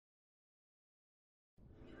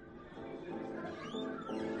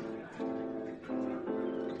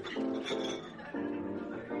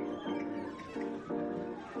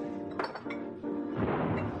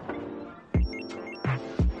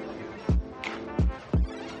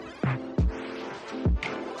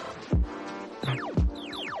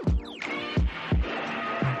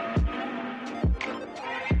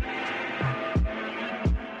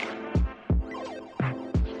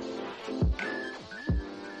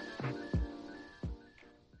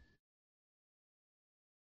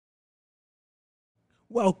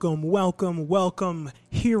Welcome, welcome, welcome,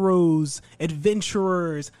 heroes,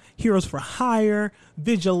 adventurers, heroes for hire,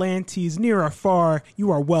 vigilantes, near or far.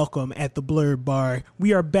 You are welcome at the Blurred Bar.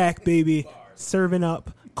 We are back, baby, serving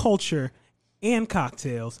up culture and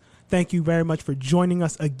cocktails. Thank you very much for joining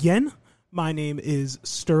us again. My name is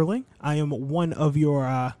Sterling. I am one of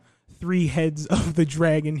your three heads of the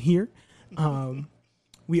dragon here.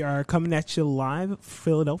 We are coming at you live,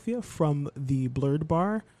 Philadelphia, from the Blurred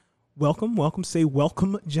Bar. Welcome. Say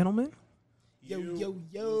welcome, gentlemen. Yo. What's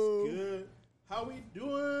good? How we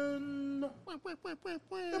doing?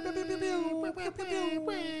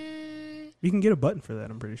 You can get a button for that,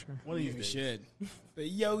 I'm pretty sure. One of these We days. should. But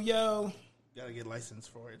yo. Gotta get licensed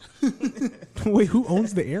for it. Wait, who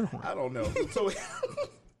owns the air horn? I don't know. So,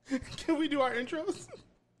 can we do our intros?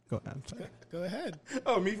 Go ahead. I'm sorry. Go ahead.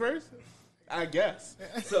 Oh, me first? I guess.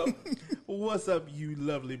 So, what's up, you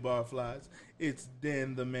lovely barflies? It's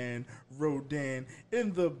Dan the Man, Rodan,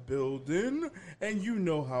 in the building. And you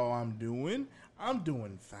know how I'm doing. I'm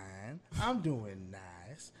doing fine. I'm doing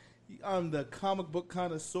nice. I'm the comic book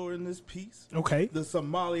connoisseur in this piece. Okay. The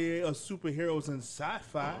sommelier of superheroes and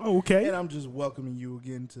sci-fi. Okay. And I'm just welcoming you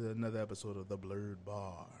again to another episode of The Blurred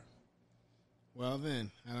Bar. Well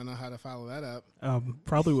then, I don't know how to follow that up.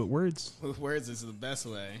 Probably with words. With words is the best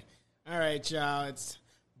way. All right, y'all. It's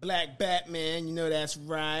Black Batman. You know that's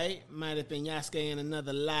right. Might have been Yasuke in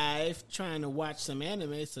another life trying to watch some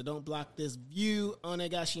anime, so don't block this view.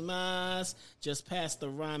 Onegashimasu. Just pass the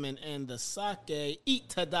ramen and the sake.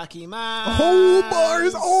 Itadakimasu. Oh,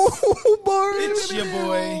 bars. It's your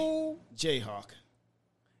boy, Jayhawk.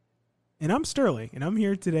 And I'm Sterling, and I'm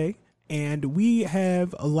here today. And we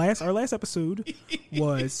have our last episode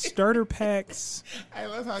was starter packs. I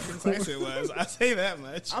love how concise it was. I'll say that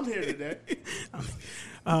much. I'm here today.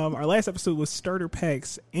 Our last episode was starter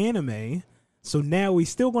packs anime. So now we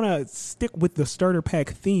still gonna stick with the starter pack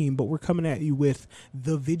theme, but we're coming at you with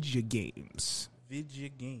the video games. Video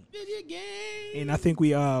game. Video game. And I think we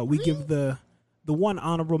give the one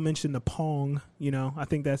honorable mention to Pong. You know, I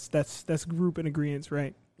think that's group in agreement,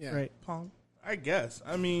 right? Yeah. Right. Pong. I guess.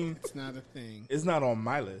 I mean, It's not a thing. it's not on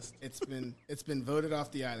my list. It's been voted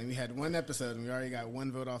off the island. We had one episode and we already got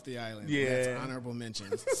one vote off the island. Yeah. That's honorable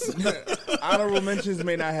mentions. Honorable mentions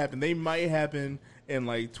may not happen. They might happen in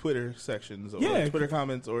like Twitter sections or Yeah. Twitter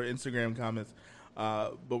comments or Instagram comments.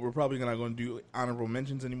 But we're probably not going to do honorable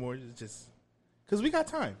mentions anymore. It's just because we got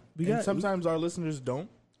time. And sometimes our listeners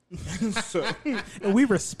don't. So, And we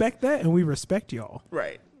respect that, and we respect y'all.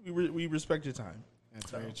 right. We respect your time. That's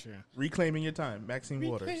very true. Reclaiming your time. Maxine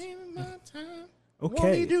Waters. Reclaiming my time. Okay.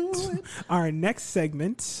 Won't he do it? Our next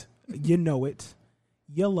segment, you know it,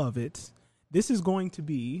 you love it. This is going to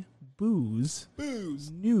be booze,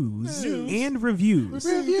 news, and reviews.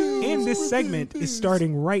 And this segment is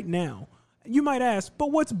starting right now. You might ask,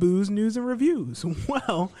 but what's booze, news, and reviews?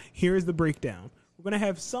 Well, here's the breakdown. We're going to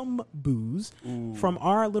have some booze from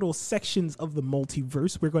our little sections of the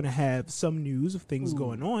multiverse. We're going to have some news of things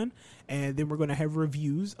going on, and then we're going to have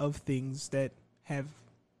reviews of things that have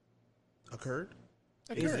Occurred?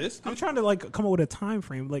 Occurred. I'm trying to come up with a time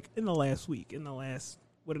frame, like in the last week,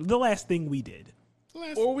 the last thing we did.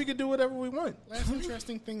 Or we could do whatever we want. Last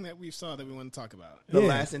interesting thing that we saw that we want to talk about. The Yeah.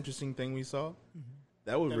 last interesting thing we saw.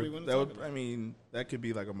 That would, That we wanna that talk would. about. I mean, that could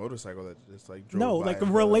be like a motorcycle that just like drove No, by like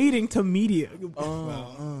and, relating to media.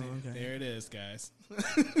 Well, there it is, guys.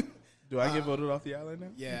 Do I get voted off the island now?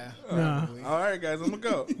 Yeah. Nah. probably. All right, guys, I'm gonna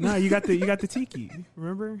go. No, you got the tiki.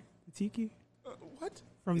 Remember the tiki What?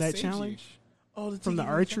 from It that saved you. challenge? Oh, From the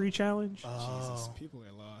archery challenge? Jesus, people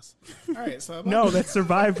are lost. All right, so about No, that's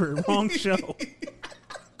Survivor. Wrong show.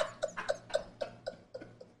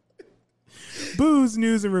 Booze,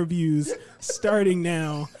 news, and reviews starting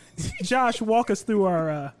now. Josh, walk us through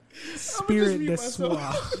our spirit mute de myself.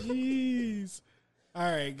 soir. Jeez. All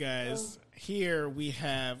right, guys. Here we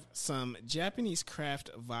have some Japanese craft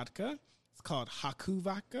vodka. It's called Haku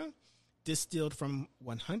vodka, distilled from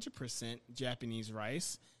 100% Japanese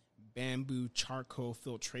rice, bamboo charcoal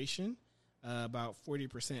filtration, about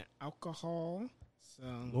 40% alcohol. So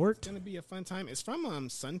Lord. it's going to be a fun time. It's from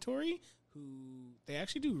Suntory, who they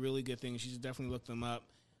actually do really good things. You should definitely look them up.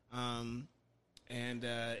 And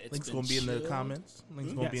it's Links been gonna be in the chilled. comments.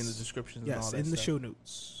 Links gonna be in the Yes. description. And all Yes, that in the stuff. show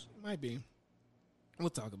notes. Might be. We'll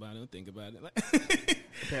talk about it. We'll think about it.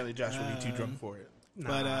 Apparently, Josh will be too drunk for it.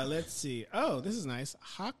 But let's see. Oh, this is nice.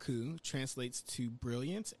 Haku translates to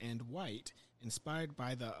brilliant and white, inspired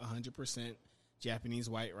by the 100% Japanese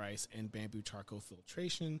white rice and bamboo charcoal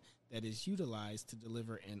filtration that is utilized to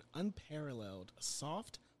deliver an unparalleled,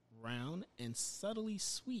 soft, round, and subtly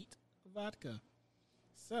sweet vodka.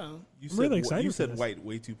 So You I'm really said, excited You for said this. white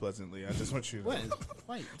way too pleasantly. I just want you to what?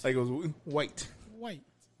 White. like it was white. White.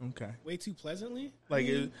 Okay. Way too pleasantly? Like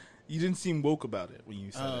you didn't seem woke about it when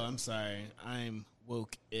you said Oh, it. I'm sorry. I'm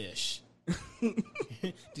woke-ish.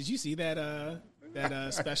 Did you see that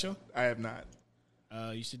special? I have not.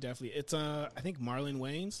 You should definitely. It's I think Marlon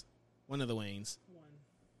Wayans, one of the Wayans,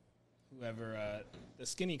 whoever the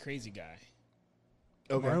skinny crazy guy.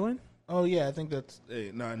 Okay. Marlon? Oh yeah, I think that's.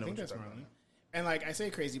 No, I know. I think that's Marlon. And like I say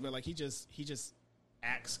crazy, but like he just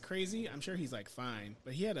acts crazy. I'm sure he's like fine,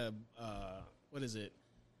 but he had a what is it?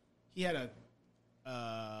 He had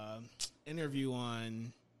a interview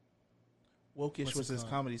on Wokish What's was it his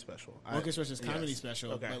called? comedy special. Wokish was his comedy yes.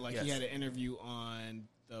 special, Okay, but like yes. he had an interview on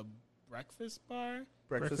the Breakfast Bar.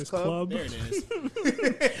 Breakfast Club. There it is.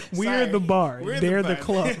 We're Sorry. the bar. We're They're the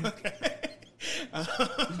bar. club.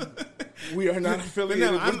 We are not But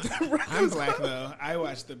affiliated no, with the I'm Breakfast black though. I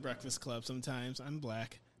watch the Breakfast Club sometimes. I'm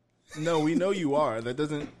black. No, we know you are. That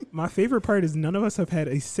doesn't. My favorite part is none of us have had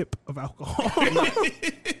a sip of alcohol.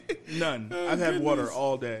 None. I've had water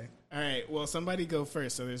all day. All right. Well, somebody go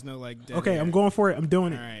first, so there's no like. Dead Okay, air. I'm going for it. I'm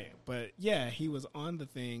doing All it. right, but yeah, he was on the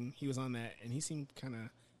thing. He was on that, and he seemed kind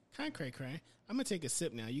of cray cray. I'm gonna take a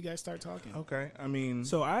sip now. You guys start talking. Okay. I mean,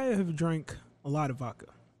 So I have drank a lot of vodka,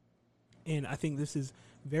 and I think this is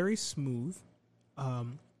very smooth.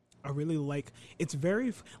 I really like. It's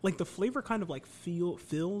very like the flavor kind of like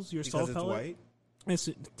fills your because salt it's pellet. white. As,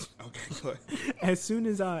 Okay. Go ahead. as soon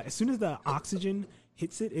as the oxygen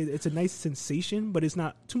hits it, it's a nice sensation, but it's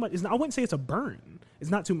not too much. It's not, I wouldn't say it's a burn.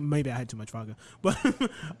 It's not too. Maybe I had too much vodka, but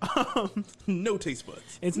No taste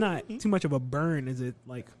buds. it's not too much of a burn. Is it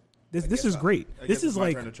like this? This guess is great. I This guess is it's my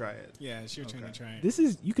like turn to try it. Yeah, it's your turn to Okay. try it. this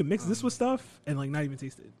is you can mix this with stuff and like not even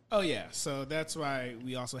taste it. Oh yeah, so that's why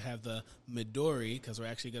we also have the Midori because we're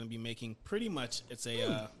actually going to be making pretty much it's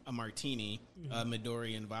a martini,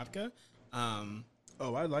 Midori and vodka.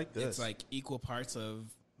 Oh, I like this. It's like equal parts of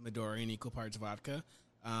Midori and equal parts vodka.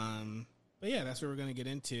 But yeah, that's what we're going to get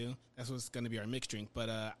into. That's what's going to be our mixed drink. But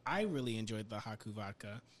I really enjoyed the Haku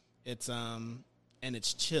vodka. It's and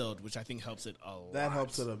it's chilled, which I think helps it a lot. that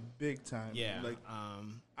helps it a big time. Yeah. Like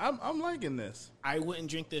I'm liking this. I wouldn't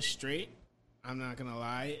drink this straight. I'm not gonna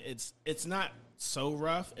lie. It's not so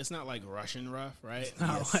rough. It's not like Russian rough, right?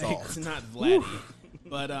 not It's like- it's not Vladdy.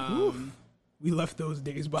 But We left those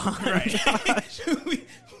days behind. right.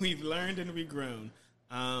 We've learned and we've grown.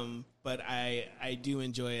 But I do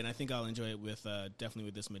enjoy it, and I think I'll enjoy it with definitely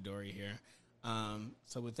with this Midori here.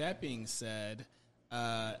 So with that being said,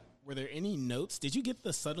 were there any notes? Did you get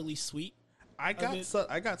the subtly sweet? I got it?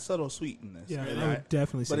 I got subtle sweet in this. Yeah, And I would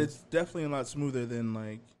definitely say But it's definitely a lot smoother than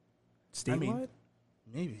like statewide. I mean,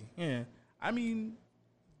 maybe. Yeah. I mean,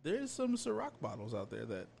 there's some Ciroc bottles out there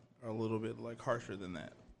that are a little bit like harsher than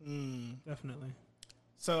that. Definitely.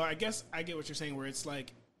 So I guess I get what you're saying, where it's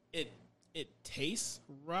like it tastes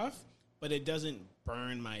rough, but it doesn't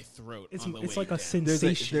burn my throat. It's on the it's way like a down.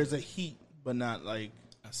 sensation. There's a heat, but not like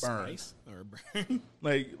a burn. spice or a burn.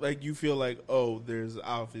 Like you feel like, oh, there's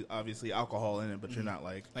obviously alcohol in it, but you're not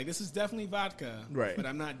like Like this is definitely vodka, Right. But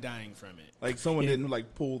I'm not dying from it. like someone Yeah. didn't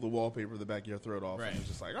like pull the wallpaper of the back of your throat off Right. and it's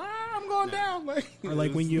just like, I'm going down. Like Or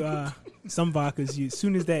like when you some vodkas, you as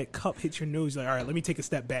soon as that cup hits your nose, you're like, all right, let me take a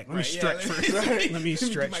step back. Let me Right, yeah, stretch let me- first. Let me do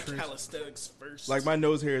stretch my first. calisthenics first. like my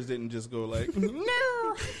nose hairs didn't just go like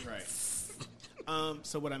no. right.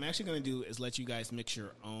 So what I'm actually going to do is let you guys mix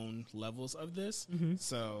your own levels of this.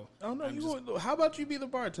 So Oh no, I'm just- how about you be the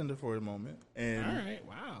bartender for a moment and all right.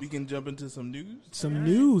 Wow. we can jump into some news. Some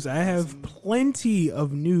news. I have plenty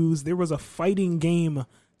of news. There was a fighting game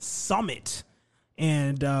summit,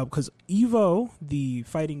 and because Evo, the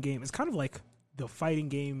fighting game, is kind of like the fighting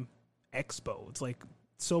game expo. It's like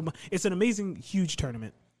so much. It's an amazing, huge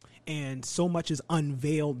tournament, and so much is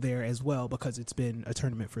unveiled there as well because it's been a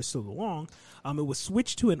tournament for so long. It was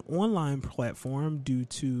switched to an online platform due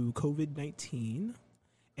to COVID-19,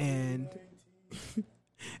 and.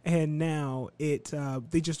 And now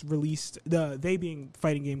they just released they being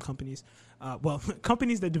fighting game companies,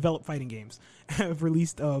 companies that develop fighting games have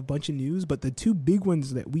released a bunch of news. But the two big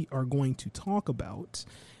ones that we are going to talk about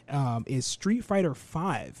is Street Fighter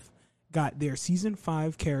V got their season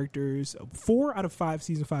 5 characters, 4 out of 5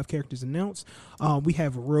 season 5 characters announced. We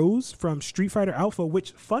have Rose from Street Fighter Alpha,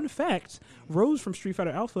 which fun fact, Rose from Street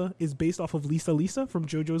Fighter Alpha is based off of Lisa from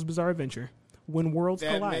JoJo's Bizarre Adventure. When Worlds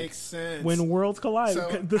That Collide. makes sense. When Worlds Collide.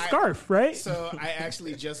 So The scarf, right? So I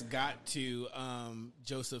actually just got to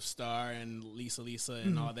Joseph Star and Lisa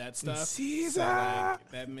and all that stuff. Caesar! So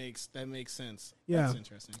like, that makes sense. Yeah. That's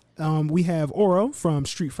interesting. We have Oro from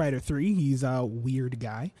Street Fighter 3. He's a weird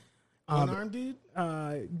guy. One arm dude.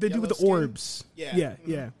 The dude with the skin? orbs. Yeah. Yeah,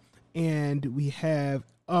 yeah. And we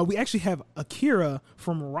actually have Akira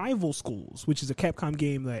from Rival Schools, which is a Capcom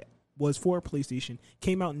game that was for PlayStation,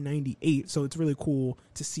 came out in '98. So it's really cool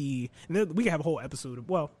to see. And then we can have a whole episode.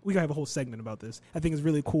 We can have a whole segment about this. I think it's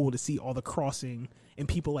really cool to see all the crossing and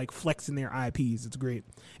people like flexing their IPs. It's great.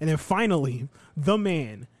 And then finally, the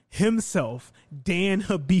man himself, Dan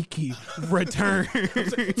Hibiki, returned.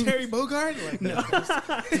 Terry Bogard? Like, no.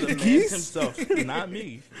 The man himself, not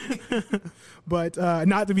me. But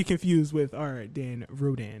not to be confused with our Dan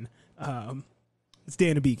Rodan. It's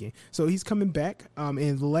Dan Hibiki. So he's coming back.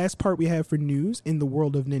 And the last part we have for news in the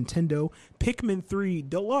world of Nintendo, Pikmin 3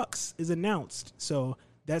 Deluxe is announced. So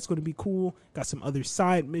that's going to be cool. Got some other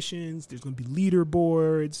side missions. There's going to be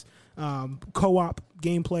leaderboards, co-op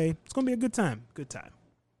gameplay. It's going to be a good time. Good time.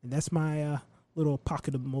 And that's my little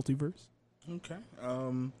pocket of the multiverse. Okay.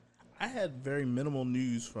 I had very minimal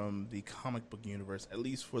news from the comic book universe, at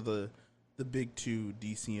least for the big two,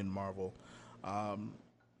 DC and Marvel.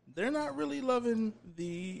 They're not really loving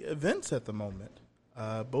the events at the moment.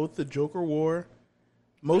 Both the Joker War,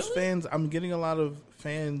 most fans, I'm getting a lot of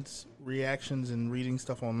fans' reactions and reading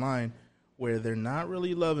stuff online where they're not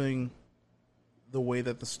really loving the way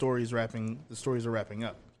that the stories are wrapping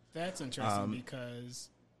up. That's interesting because...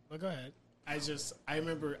 Well, go ahead. I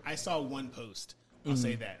remember I saw one post. I'll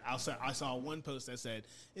say that. I saw one post that said,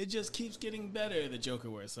 it just keeps getting better, the Joker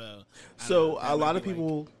War. So a lot of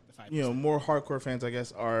people, more hardcore fans, I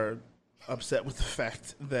guess, are upset with the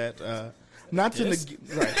fact that, not to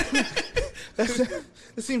right. That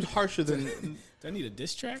seems harsher than. Do I need a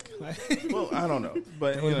diss track? Well, I don't know.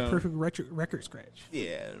 But, perfect record scratch.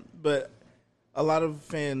 Yeah. But a lot of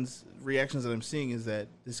fans' reactions that I'm seeing is that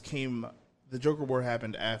the Joker War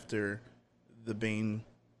happened after the Bane,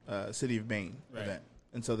 City of Bane event.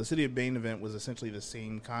 And so the City of Bane event was essentially the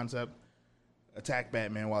same concept. Attack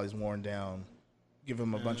Batman while he's worn down, give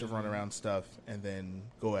him a bunch of runaround stuff, and then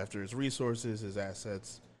go after his resources, his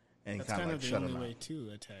assets, and kind of like shut him out. That's kind of the only way to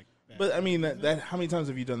attack Batman. But, I mean, that how many times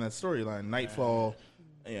have you done that storyline? Nightfall,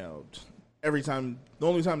 every time, the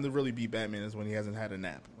only time to really beat Batman is when he hasn't had a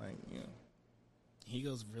nap. He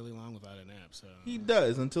goes really long without a nap. So he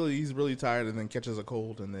does until he's really tired and then catches a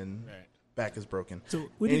cold and then back is broken. So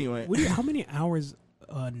how many hours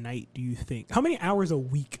a night do you think? How many hours a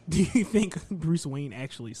week do you think Bruce Wayne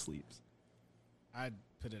actually sleeps? I'd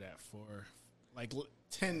put it at 4, like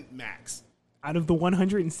 10 max. Out of the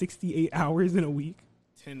 168 hours in a week,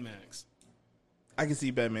 10 max. I can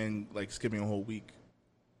see Batman skipping a whole week.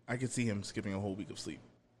 I could see him skipping a whole week of sleep.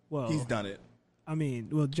 Well, he's done it. I mean,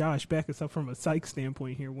 Josh, back us up from a psych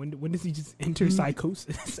standpoint here. When does he just enter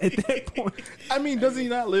psychosis at that point? I mean, does he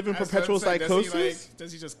not live in perpetual psychosis?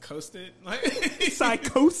 Does he just coast it?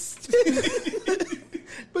 Psychosis?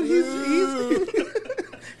 But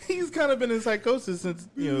he's kind of been in psychosis since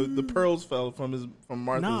the pearls fell from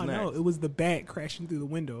Martha's neck. No, it was the bat crashing through the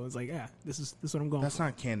window. It was like, this is what I'm going. That's for.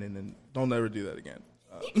 not canon, and don't ever do that again.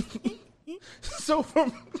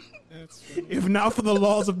 If not for the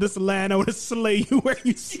laws of this land, I would have slay you where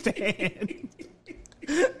you stand.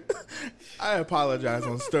 I apologize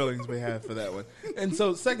on Sterling's behalf for that one. And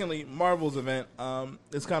so, secondly, Marvel's event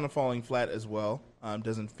is kind of falling flat as well.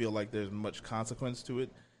 Doesn't feel like there's much consequence to it.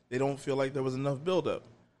 They don't feel like there was enough buildup.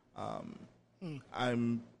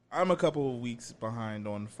 I'm a couple of weeks behind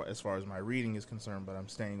on as far as my reading is concerned, but I'm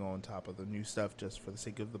staying on top of the new stuff just for the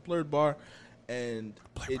sake of the Blurred Bar, and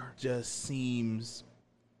just seems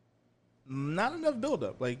not enough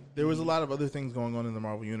buildup. Like there was a lot of other things going on in the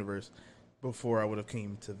Marvel universe before I would have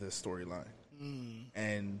came to this storyline,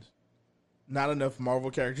 and not enough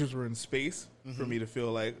Marvel characters were in space for me to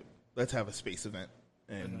feel like let's have a space event,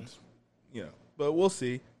 and but we'll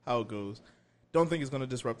see how it goes. Don't think it's going to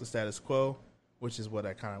disrupt the status quo, which is what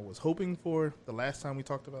I kind of was hoping for the last time we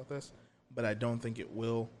talked about this, but I don't think it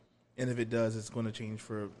will. And if it does, it's going to change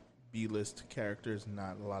for B-list characters,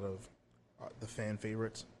 not a lot of the fan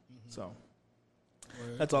favorites. So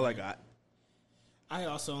that's all I got. I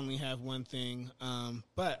also only have one thing,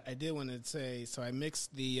 but I did want to say, so I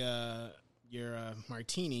mixed your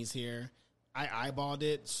martinis here. I eyeballed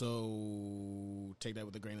it, so take that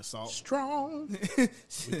with a grain of salt. Strong.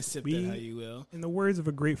 Sip that how you will. In the words of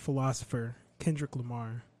a great philosopher, Kendrick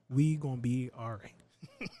Lamar, we gonna be all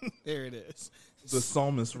right. There it is. The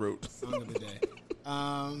psalmist wrote. Song of the day.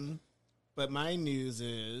 But my news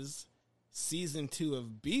is season 2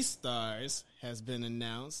 of Beastars has been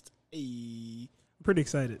announced. I'm pretty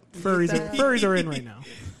excited. Furries are in right now.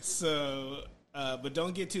 So, but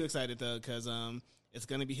don't get too excited though, because it's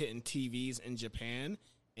going to be hitting TVs in Japan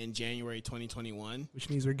in January 2021. Which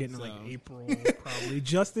means we're getting like April, probably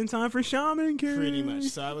just in time for Shaman King. Pretty much.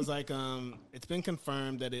 So I was like, it's been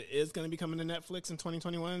confirmed that it is going to be coming to Netflix in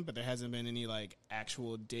 2021, but there hasn't been any like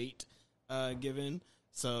actual date given.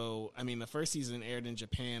 So, I mean, the first season aired in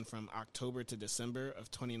Japan from October to December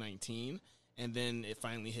of 2019, and then it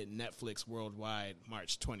finally hit Netflix worldwide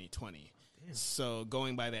March 2020. Damn. So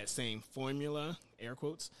going by that same formula, air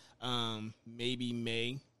quotes, maybe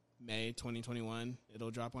May 2021,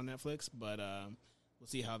 it'll drop on Netflix, but we'll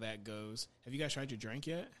see how that goes. Have you guys tried your drink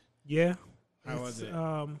yet? Yeah. How was it?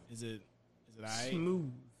 Is it aight?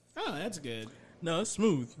 Smooth. Oh, that's good. No, it's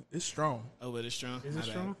smooth. It's strong. Oh, but it's strong. Is it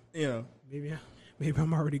strong? Yeah. Maybe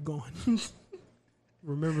I'm already gone.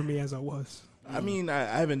 Remember me as I was. I mean, I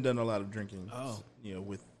haven't done a lot of drinking. Oh.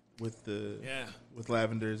 With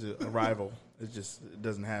Lavender's arrival, it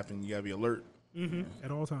doesn't happen. You gotta be alert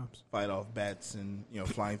at all times. Fight off bats and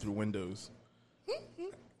flying through windows.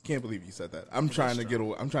 Can't believe you said that. I'm trying to get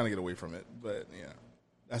away from it, but yeah,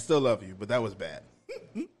 I still love you, but that was bad.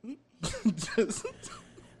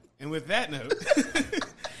 And with that note,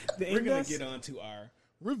 we're gonna get on to our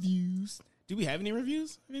reviews. Do we have any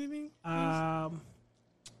reviews of anything? I've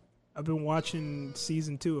been watching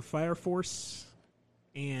season 2 of Fire Force,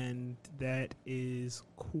 and that is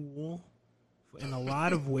cool in a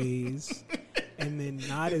lot of ways, and then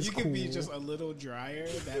not as cool. You could be just a little drier.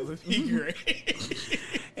 That would be great.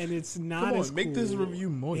 And it's not as cool. Make this review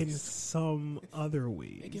moist in some other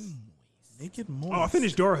ways. Make it moist. Oh, I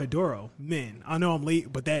finished Dorohedoro. Man, I know I'm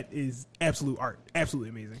late, but that is absolute art. Absolutely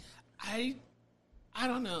amazing. I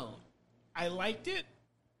don't know. I liked it,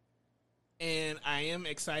 and I am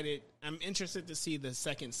excited. I'm interested to see the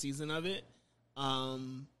second season of it.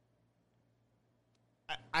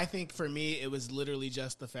 I think for me, it was literally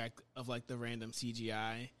just the fact of like the random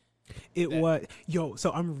CGI.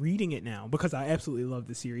 So I'm reading it now because I absolutely love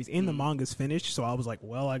the series, and the manga's finished, so I was like,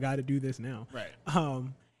 well, I got to do this now. Right.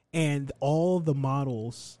 And all the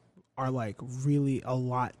models are like really a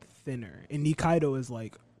lot thinner, and Nikaido is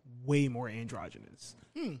like way more androgynous.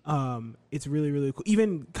 It's really, really cool.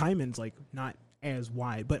 Even Kaiman's like not as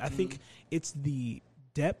wide, but I think it's the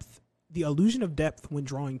depth, the illusion of depth when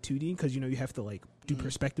drawing 2D, because you have to like do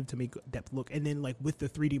perspective to make depth look, and then like with the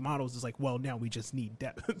 3D models, it's like, well, now we just need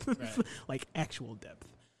depth, right. Like actual depth.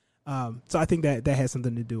 So I think that has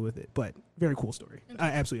something to do with it, but very cool story.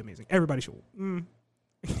 Absolutely amazing. Everybody should.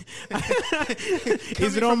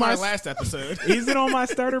 Is it on my last episode? Is it on my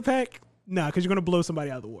starter pack? No, because you're gonna blow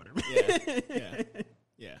somebody out of the water. Yeah.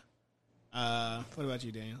 What about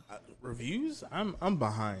you, Daniel? Reviews? I'm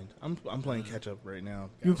behind. I'm playing catch up right now.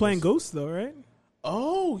 You've been playing Ghost though, right?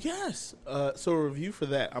 Oh yes. So a review for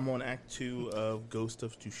that. I'm on Act 2 of Ghost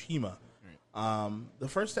of Tsushima. Right. The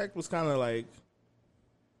first act was kind of like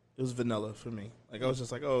it was vanilla for me. Like I was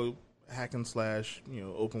just like, oh, hack and slash,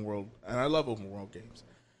 open world, and I love open world games.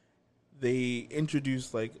 They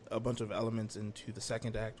introduced like a bunch of elements into the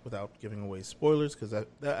second act without giving away spoilers, because I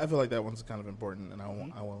feel like that one's kind of important, and I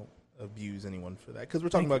won't abuse anyone for that because we're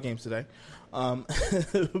talking about games today.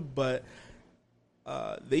 But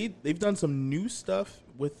they've done some new stuff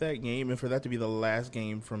with that game, and for that to be the last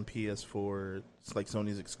game from PS4, it's like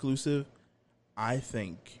Sony's exclusive. I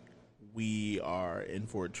think we are in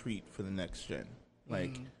for a treat for the next gen.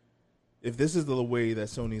 Like, if this is the way that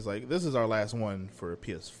Sony's like, this is our last one for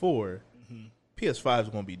PS4, PS5 is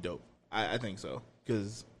going to be dope. I think so,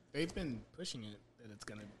 because they've been pushing it that it's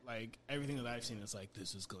going to, like, everything that I've seen is like,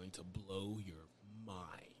 this is going to blow your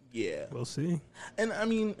mind. Yeah. We'll see. And, I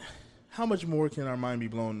mean, how much more can our mind be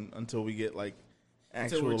blown until we get, like,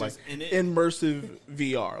 actual, like, immersive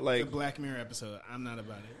VR? Like, the Black Mirror episode, I'm not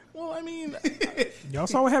about it. Well, I mean, y'all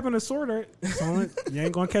saw what happened to Sword Art. So you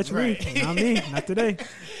ain't gonna catch me. Not me. Not today.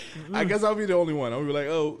 I guess I'll be the only one. I'll be like,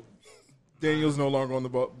 oh, Daniel's no longer on the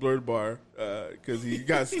blurred bar because he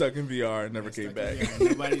got stuck in VR and never came back.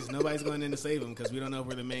 Nobody's going in to save him because we don't know if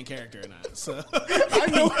we're the main character or not. So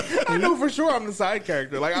I know for sure I'm the side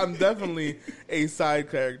character. Like, I'm definitely a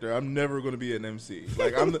side character. I'm never going to be an MC.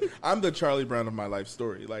 Like, I'm the Charlie Brown of my life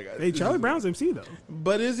story. Like, hey, Charlie Brown's MC though.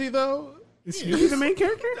 But is he though? Is Snoopy the main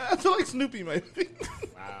character? I feel like Snoopy might be.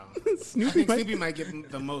 Wow. Snoopy might get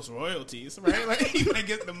the most royalties, right? Like, he might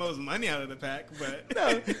get the most money out of the pack, but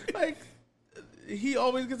no, like, he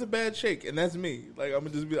always gets a bad shake, and that's me. Like, I'm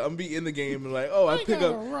gonna be in the game and like, oh, I pick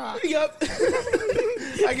up rock. Yep.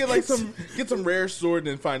 I get some rare sword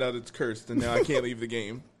and find out it's cursed, and now I can't leave the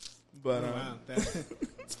game. But wow,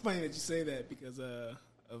 it's funny that you say that because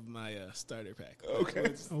of my starter pack.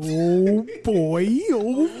 Okay. Oh boy!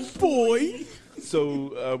 Oh boy!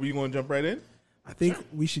 So we gonna jump right in? I think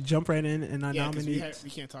we should jump right in and I Yeah, because nominate. we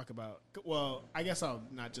can't talk about. Well, I guess I'll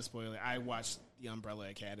not just spoil it. I watched The Umbrella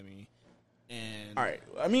Academy, and All right.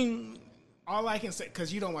 I mean, all I can say,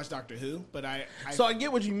 because you don't watch Doctor Who, but I so I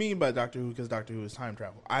get what you mean by Doctor Who because Doctor Who is time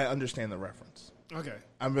travel. I understand the reference. okay.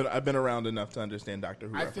 I've been around enough to understand Doctor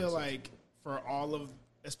Who. I references. feel like for all of,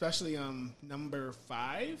 especially number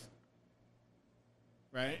 5,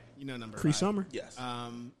 right? You know number Cree 5. Summer. yes.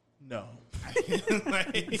 Um, No.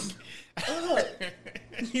 like,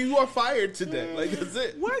 You are fired today. Like that's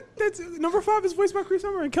it. What? That's number 5 is voiced by Cree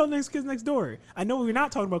Summer and Kelly Next Kids Next Door. I know we're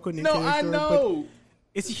not talking about Kelly No, Next I Door, but know.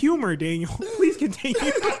 it's humor, Daniel. Please continue.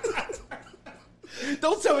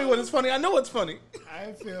 Don't tell me what is funny. I know what's funny.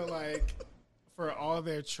 I feel like for all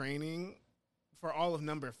their training, for all of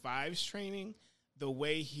number 5's training, the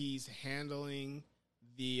way he's handling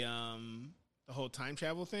the whole time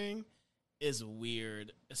travel thing is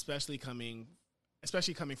weird, especially coming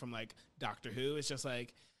from like Doctor Who. It's just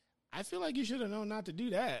like, I feel like you should have known not to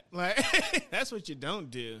do that. Like that's what you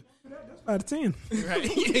don't do. Out of 10.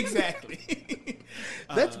 Right? Exactly.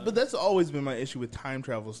 That's always been my issue with time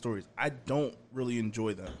travel stories. I don't really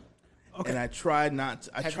enjoy them. Okay. And I try not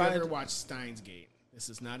to. Have you ever watched Steins Gate? This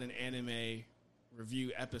is not an anime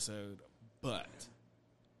review episode, but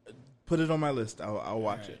put it on my list. I'll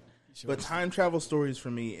watch Alright. it. You should But watch time travel stories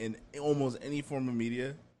for me in almost any form of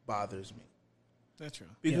media bothers me that's true.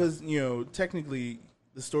 because technically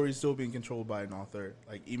the story is still being controlled by an author.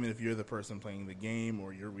 Like even if you're the person playing the game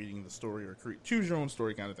or you're reading the story or choose your own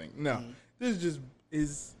story kind of thing. No, this just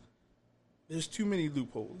is. There's too many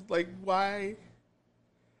loopholes. Like why?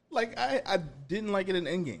 Like I didn't like it in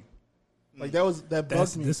Endgame. Like that That's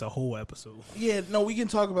bugged me. this a whole episode. Yeah, no, we can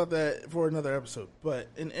talk about that for another episode. But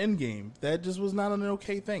in Endgame, that just was not an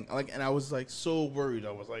okay thing. Like, and I was like so worried.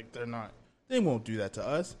 I was like, they won't do that to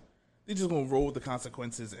us. They just gonna roll with the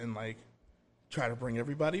consequences and like try to bring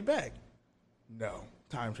everybody back. No,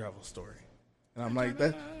 time travel story. And I'm like,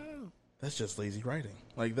 that's just lazy writing.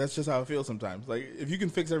 Like that's just how I feel sometimes. Like if you can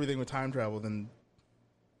fix everything with time travel, then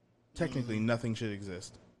technically nothing should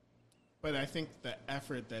exist. But I think the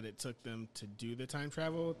effort that it took them to do the time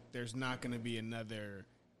travel, there's not going to be another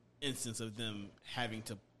instance of them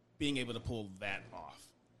being able to pull that off.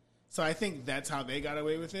 So I think that's how they got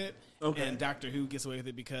away with it. Okay. And Doctor Who gets away with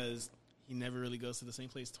it because he never really goes to the same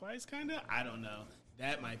place twice, kind of. I don't know.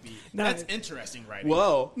 That might be. No, That's interesting writing.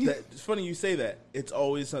 Well, it's funny you say that. It's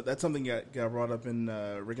always that's something that got brought up in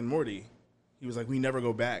Rick and Morty. He was like, we never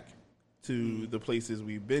go back to the places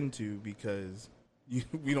we've been to because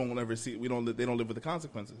we don't ever see. They don't live with the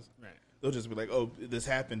consequences. Right. They'll just be like, oh, this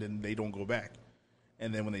happened, and they don't go back.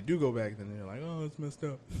 And then when they do go back, then they're like, oh, it's messed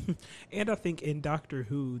up. And I think in Doctor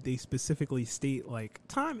Who, they specifically state, like,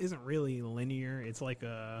 time isn't really linear. It's like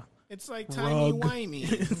a It's like rug.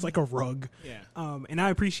 timey-wimey. It's like a rug. Yeah. And I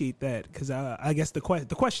appreciate that because I guess the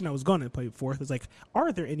question I was going to put forth is, like,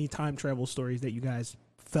 are there any time travel stories that you guys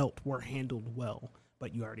felt were handled well,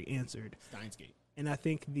 but you already answered? Steins Gate. And I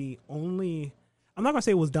think the only... I'm not going to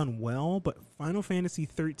say it was done well, but Final Fantasy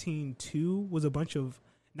 13-2 was a bunch of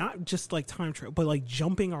not just like time travel, but like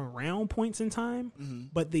jumping around points in time. Mm-hmm.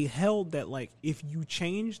 But they held that like if you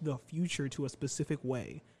change the future to a specific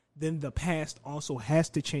way, then the past also has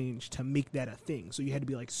to change to make that a thing. So you had to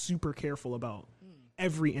be like super careful about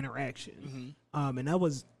every interaction. And that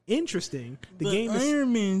was interesting. The game is,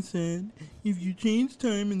 Iron Man said, if you change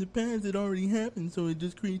time in the past, it already happened, so it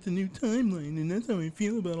just creates a new timeline. And that's how I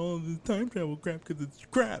feel about all of this time travel crap, because it's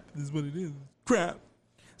crap. This is what it is. Crap.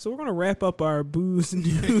 so we're going to wrap up our booze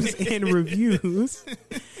news and reviews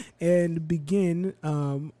and begin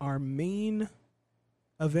our main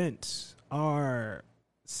event, our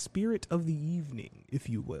spirit of the evening, if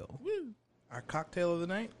you will. Our cocktail of the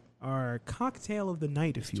night? Our cocktail of the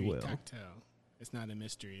night, if you Mystery will. cocktail. It's not a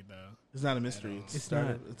mystery, though. It's not a mystery. all. It's, It's starter,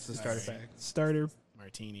 not. it's a starter Sorry. pack. Starter,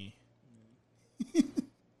 Martini.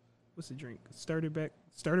 what's the drink? Starter pack.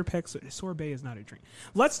 Sorbet is not a drink.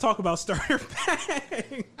 Let's talk about starter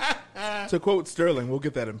pack. To quote Sterling, we'll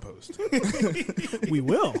get that in post. We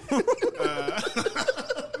will.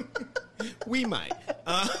 We might.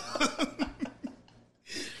 I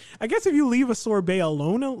guess if you leave a sorbet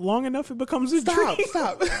alone long enough, it becomes a drink.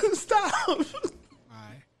 Stop.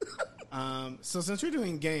 So since we're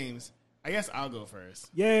doing games, I guess I'll go first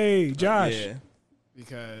Yay, Josh. Yeah.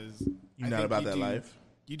 because You're I not think about you that do- life.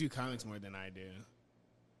 You do comics more than I do.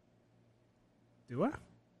 Do I?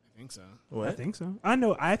 I think so. What? I think so. I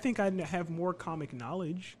know. I think I have more comic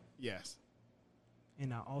knowledge, Yes.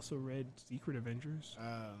 and I also read Secret Avengers.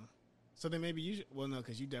 So then maybe you should, well, no,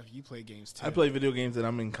 because you definitely play games too. I play video games and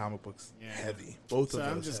I'm in comic books Yeah. heavy. Both So of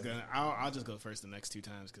those. I'm just heavy. I'll just go first the next 2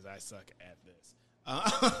 times because I suck at this.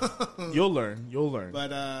 You'll learn. You'll learn.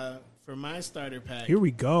 But for my starter pack, Here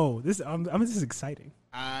we go. This is exciting.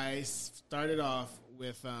 I started off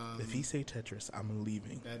with if he say Tetris, I'm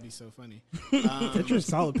leaving. that'd be so funny. Tetris is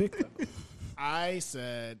a solid pick though. I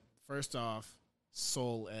said first off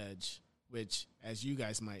Soul Edge, which as you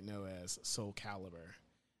guys might know as Soul Calibur,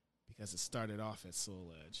 because it started off as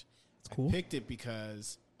Soul Edge. It's cool. I picked it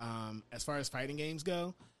because as far as fighting games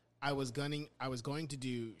go, I was going to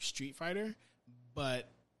do Street Fighter, but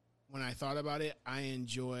when I thought about it, I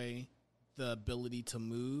enjoy the ability to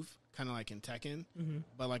move, kind of like in Tekken,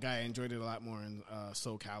 but like I enjoyed it a lot more in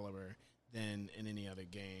Soul Calibur than in any other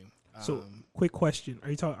game. So, quick question: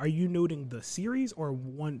 Are you noting the series or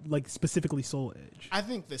one, like specifically Soul Edge? I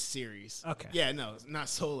think the series. Okay. Yeah, no, not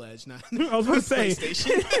Soul Edge. Not I was going to say.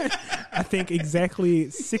 PlayStation. I think exactly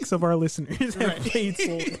 6 of our listeners have Right. played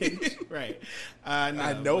Soul Edge. Right.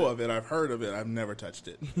 I know of it. I've heard of it. I've never touched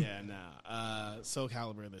it. Yeah, no. Soul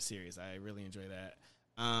Calibur, the series. I really enjoy that.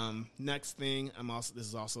 Next thing, this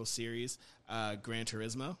is also a series, Gran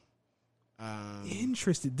Turismo.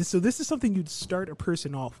 Interested. So this is something you'd start a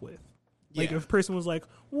person off with. Like Yeah. if a person was like,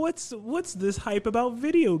 "What's this hype about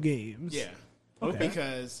video games?" Yeah. Okay.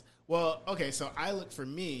 Because, so I look for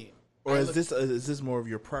me. Or I is look- this more of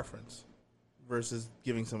your preference versus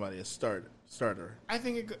giving somebody a starter? I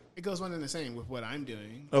think it goes one and the same with what I'm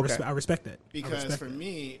doing. Okay. I respect that. I Because respect for that.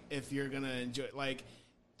 me, if you're gonna enjoy, like,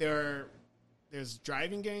 there's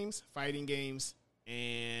driving games, fighting games,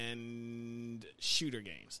 and shooter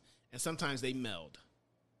games, and sometimes they meld,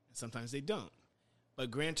 and sometimes they don't. But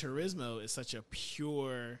Gran Turismo is such a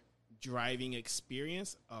pure driving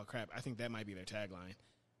experience. Oh crap! I think that might be their tagline,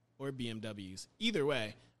 or BMWs. Either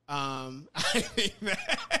way, I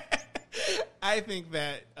think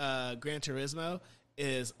that Gran Turismo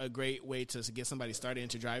is a great way to get somebody started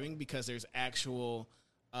into driving because there's actual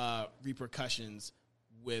repercussions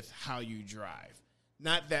with how you drive.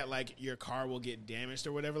 Not that like your car will get damaged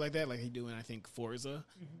or whatever like that, like they do in I think Forza,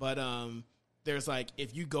 but there's like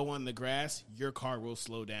if you go on the grass, your car will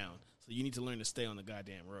slow down. So you need to learn to stay on the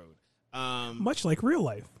goddamn road. Much like real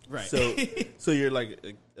life. Right. So you're like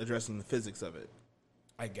addressing the physics of it.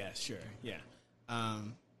 I guess, sure. Yeah.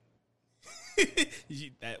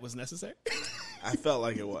 That was necessary? I felt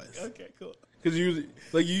like it was Okay, cool. because you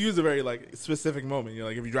use a very like specific moment. You're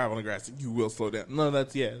like, if you drive on the grass, you will slow down. No,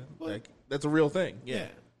 that's that's a real thing. Yeah. Yeah,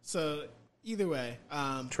 So either way,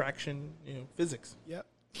 traction, physics. yep.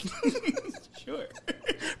 Sure.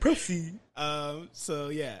 Proceed. So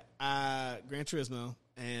yeah, Gran Turismo,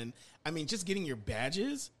 and I mean, just getting your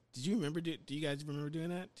badges. Did you remember? Do you guys remember doing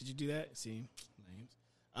that? Did you do that? See, names.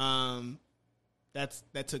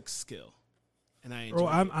 That took skill, and I enjoyed Bro,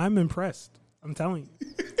 it. I'm impressed. I'm telling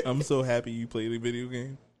you. I'm so happy you played a video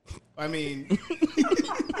game. I mean,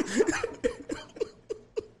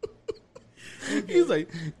 He's like,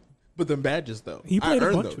 but the badges though. He played I a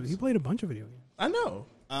earned bunch. those. He played a bunch of video games. I know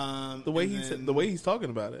the way he's talking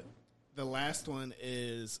about it. the last one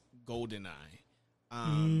is GoldenEye.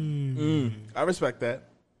 I respect that.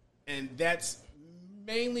 And that's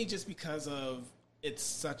mainly just because of it's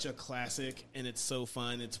such a classic and it's so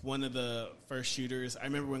fun. It's one of the first shooters. I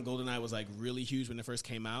remember when GoldenEye was like really huge when it first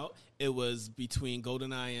came out. It was between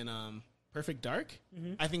GoldenEye and Perfect Dark.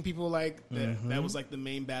 I think people like that was like the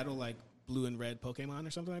main battle, like blue and red Pokemon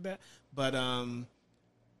or something like that. But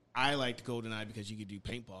I liked GoldenEye because you could do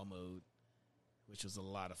paintball mode, which was a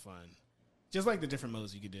lot of fun. Just like the different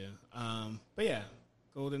modes you could do. But yeah,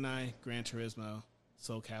 GoldenEye, Gran Turismo,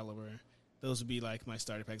 Soul Calibur. Those would be like my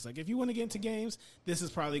starter packs. Like if you want to get into games, this is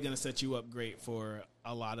probably going to set you up great for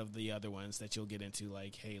a lot of the other ones that you'll get into,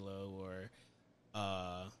 like Halo or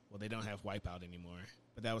well, they don't have Wipeout anymore,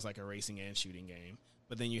 but that was like a racing and shooting game.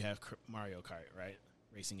 But then you have Mario Kart, right?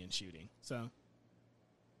 Racing and shooting. So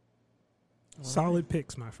Solid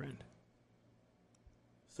picks, my friend.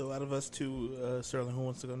 So out of us two, Sterling, who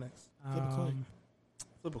wants to go next? Flip a coin.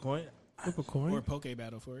 Flip a coin. Flip a coin. Or Poke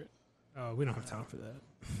Battle for it. Oh, we don't have time for that.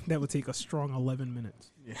 That would take a strong 11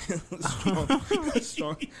 minutes. Yeah,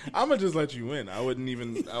 strong. I'm gonna just let you win. I wouldn't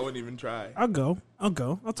even try. I'll go. I'll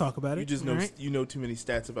talk about it. You just know All right? you know too many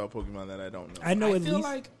stats about Pokemon that I don't know. I know I at feel least.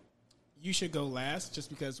 like you should go last just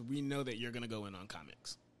because we know that you're going to go in on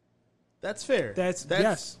comics. That's fair. That's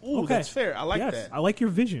yes. Ooh, Okay. that's fair. I like yes, that. I like your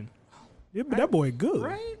vision. Yeah, but that boy good.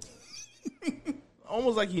 Right?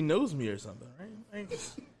 Almost like he knows me or something, right? Like,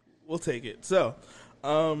 we'll take it. So,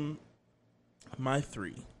 my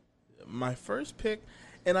first pick,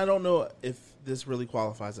 and I don't know if this really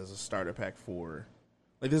qualifies as a starter pack for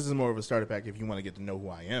Like, this is more of a starter pack if you want to get to know who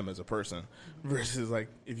I am as a person, versus like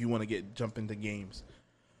if you want to jump into games.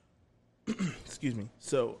 Excuse me.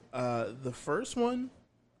 So the first one,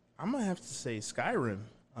 I'm gonna have to say Skyrim.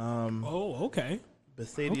 Okay.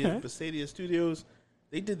 Bethesda Studios,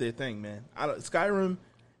 they did their thing, man. Skyrim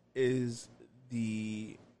is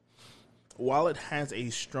while it has a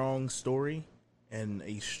strong story and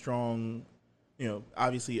a strong,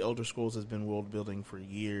 obviously Elder Scrolls has been world building for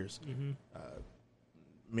years,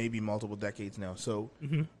 maybe multiple decades now. So,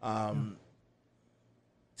 to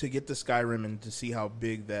get to Skyrim and to see how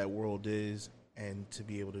big that world is, and to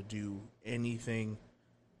be able to do anything,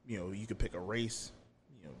 you could pick a race,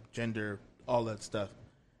 gender, all that stuff,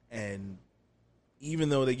 and even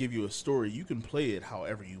though they give you a story, you can play it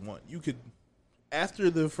however you want. You could, after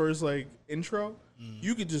the first intro,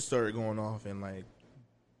 you could just start going off and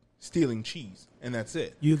stealing cheese, and that's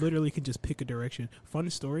it. You literally could just pick a direction. Fun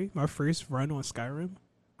story: my first run on Skyrim,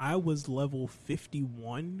 I was level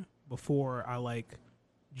 51 before I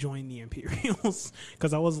joined the Imperials,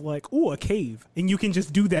 because I was like, "Ooh, a cave," and you can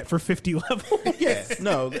just do that for 50 levels. Yeah,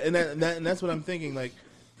 no, and that's what I'm thinking.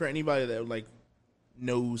 For anybody that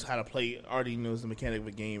knows how to play, already knows the mechanic of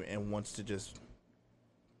a game, and wants to just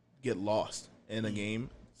get lost in a game,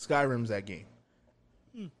 Skyrim's that game.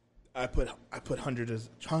 I put hundreds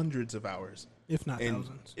of hours, if not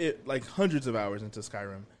thousands, hundreds of hours into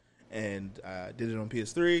Skyrim, and did it on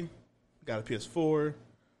PS3, got a PS4.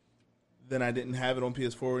 Then I didn't have it on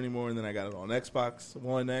PS4 anymore, and then I got it on Xbox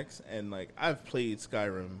One X, and I've played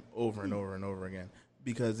Skyrim over and over and over again,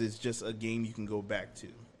 because it's just a game you can go back to.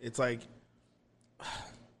 It's like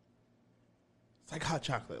hot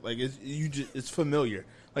chocolate. It's familiar.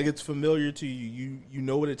 It's familiar to you. You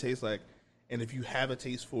know what it tastes like, and if you have a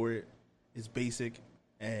taste for it, it's basic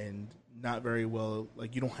and not very well.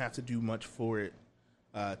 You don't have to do much for it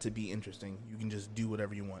to be interesting. You can just do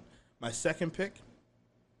whatever you want. My second pick,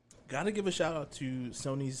 gotta give a shout out to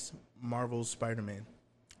Sony's Marvel's Spider-Man.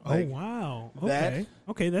 Oh wow!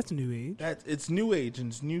 Okay, that's new age. It's new age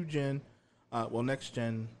and it's new gen. Next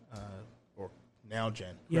gen or now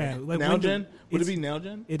gen. Yeah, right? Now gen. Would it be now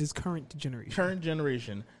gen? It is current generation. Current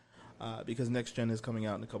generation, because next gen is coming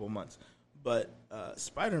out in a couple months. But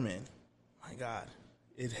Spider-Man, my God,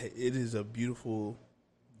 it is a beautiful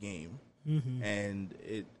game, and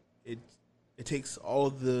it takes all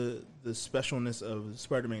of the specialness of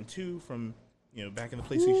Spider-Man 2 from back in the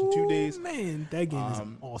PlayStation 2 days. Man, that game is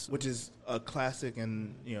awesome. Which is a classic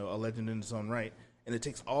and a legend in its own right. And it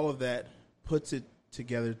takes all of that, puts it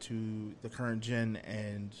together to the current gen,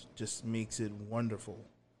 and just makes it wonderful.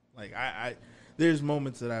 There's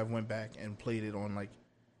moments that I went back and played it on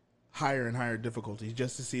higher and higher difficulties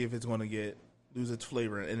just to see if it's going to lose its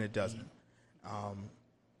flavor, and it doesn't.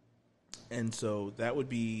 And so that would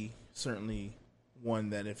be certainly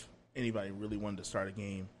one that if anybody really wanted to start a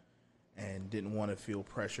game and didn't want to feel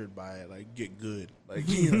pressured by it, get good.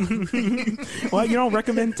 Well, you don't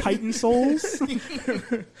recommend Titan Souls?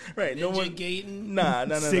 Right. No one. Gaten. Nah.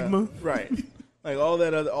 Sigma. Right. All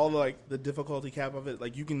that other, all the difficulty cap of it,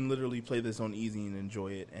 you can literally play this on easy and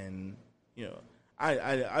enjoy it. And,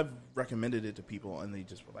 I've recommended it to people, and they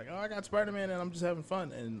just were like, "Oh, I got Spider-Man, and I'm just having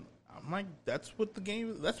fun." And I'm like, "That's what a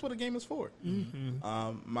game is for."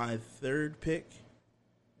 My third pick,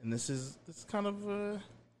 and this is kind of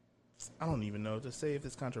I don't even know to say if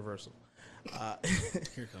it's controversial.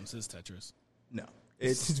 Here comes his Tetris. No,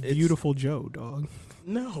 it's Beautiful Joe, dog.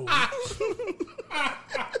 No.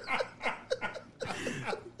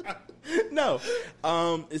 No,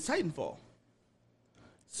 it's Titanfall.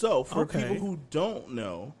 So, for people who don't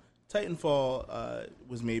know, Titanfall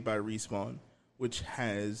was made by Respawn, which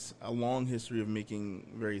has a long history of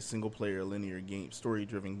making very single-player, linear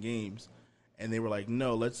story-driven games. And they were like,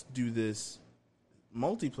 no, let's do this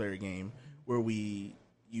multiplayer game where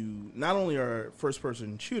you not only are a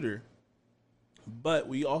first-person shooter, but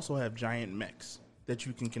we also have giant mechs that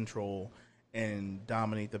you can control and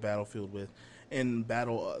dominate the battlefield with and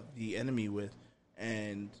battle the enemy with.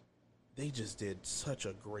 And they just did such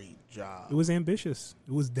a great job. It was ambitious.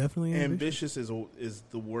 It was definitely ambitious. Ambitious is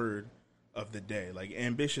the word of the day.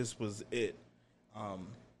 Ambitious was it. And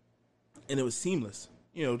it was seamless.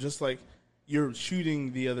 Just you're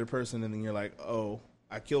shooting the other person, and then you're like, oh,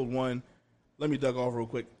 I killed one. Let me duck off real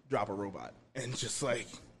quick, drop a robot. And just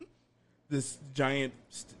this giant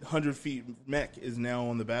 100 feet mech is now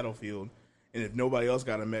on the battlefield. And if nobody else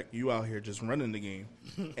got a mech, you out here just running the game.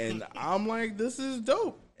 And I'm like, this is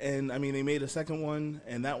dope. And, I mean, they made a second one,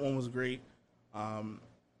 and that one was great.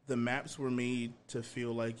 The maps were made to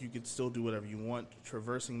feel like you could still do whatever you want.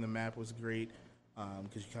 Traversing the map was great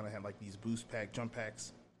because you kind of had these boost pack, jump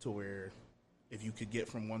packs to where if you could get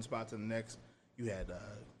from one spot to the next. You had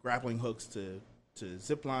grappling hooks to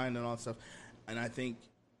zip line and all that stuff. And I think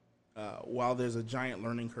while there's a giant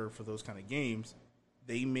learning curve for those kind of games,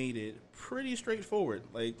 they made it pretty straightforward.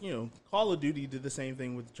 Like, Call of Duty did the same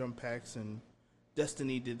thing with jump packs, and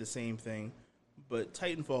Destiny did the same thing. But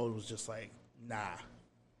Titanfall was just like, nah,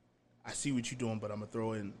 I see what you're doing, but I'm gonna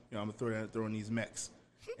throw in these mechs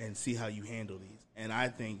and see how you handle these. And I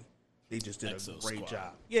think they just did a great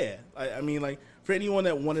job. Yeah, I mean, like, for anyone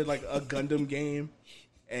that wanted like a Gundam game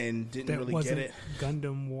and didn't really get it,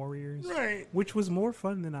 Gundam Warriors, right? Which was more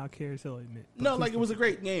fun than I'll care to admit. No, like, it was a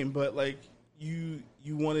great game, but like you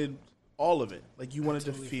wanted all of it. Like, you wanted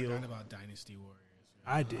to feel. Forgot about Dynasty Warriors.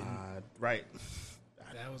 I didn't. Right.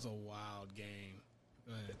 That was a wild game.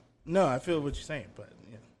 Go ahead. No, I feel what you're saying, but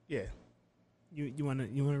yeah. You wanna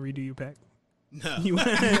redo your pack? No. You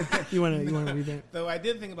wanna read that? Though I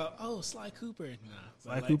did think about Sly Cooper. Nah,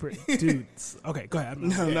 Sly Cooper, dude. Okay, go ahead.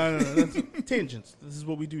 No. That's tangents. This is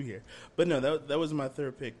what we do here. But no, that was my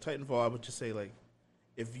third pick. Titanfall. I would just say, like,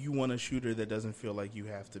 if you want a shooter that doesn't feel like you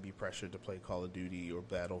have to be pressured to play Call of Duty or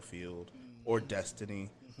Battlefield or Destiny,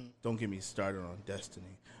 don't get me started on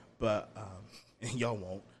Destiny. But and y'all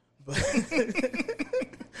won't.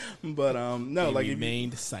 But no, he like,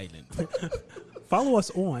 remained silent. Follow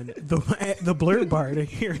us on the Blurred Bar to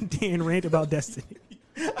hear Dan rant about Destiny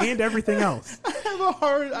and everything else.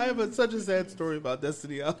 I have such a sad story about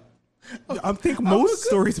Destiny. I think most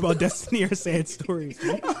stories about Destiny are sad stories.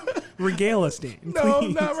 Man. Regale us, Dan. No,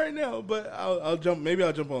 please. not right now. But I'll jump. Maybe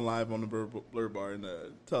I'll jump on live on the Blurred Bar and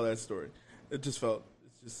tell that story. It just felt.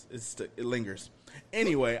 It lingers.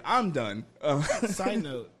 Anyway, I'm done. Side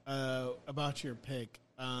note about your pick,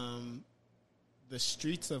 the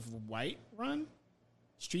Streets of Whiterun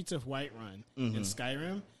in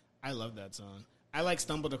Skyrim. I love that song. I like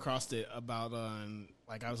stumbled across it about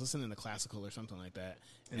like I was listening to classical or something like that,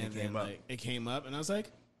 and then it came up, and I was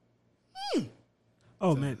like,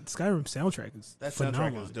 Oh man, Skyrim soundtrack is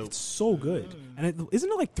phenomenal. Soundtrack is dope. It's so good, and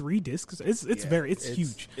isn't it like 3 discs? It's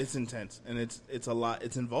huge. It's intense, and it's a lot.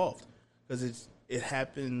 It's involved because it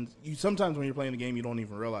happens. You sometimes when you're playing the game, you don't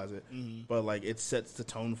even realize it, but like it sets the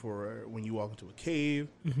tone for when you walk into a cave,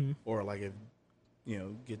 or like if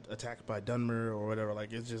get attacked by Dunmer or whatever.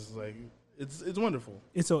 Like, it's just like it's wonderful.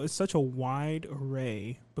 And so it's such a wide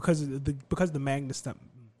array because of the Magnus,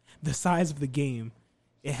 the size of the game.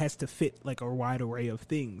 It has to fit like a wide array of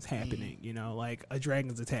things happening, like a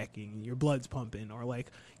dragon's attacking, your blood's pumping, or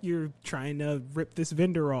like you're trying to rip this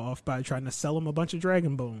vendor off by trying to sell him a bunch of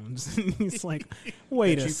dragon bones. It's like,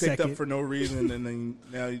 wait a second. You picked up for no reason, and then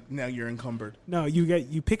now you're encumbered. No,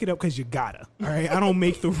 you pick it up because you gotta. All right, I don't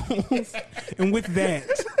make the rules. And with that,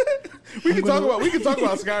 we can talk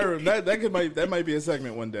about Skyrim. That might be a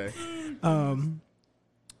segment one day.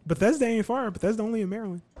 Bethesda ain't far. Bethesda only in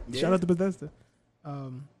Maryland. Yeah. Shout out to Bethesda.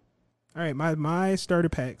 All right, my starter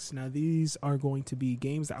packs. Now, these are going to be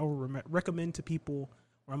games that I will recommend to people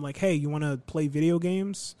where I'm like, hey, you want to play video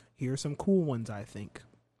games? Here are some cool ones, I think.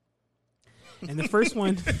 And the first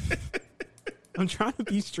one, I'm trying to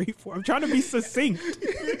be straightforward. I'm trying to be succinct.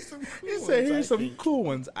 Here's some cool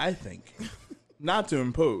ones, I think. Not to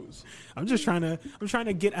impose. I'm trying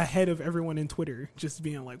to get ahead of everyone in Twitter, just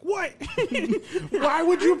being like, what? Why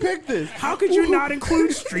would you pick this? How could you not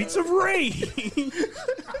include Streets of Rage?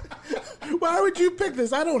 Why would you pick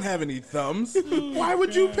this? I don't have any thumbs. Why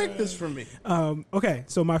would you pick this for me? Okay,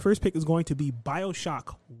 so my first pick is going to be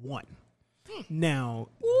BioShock 1. Now,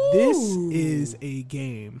 this is a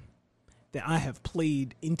game that I have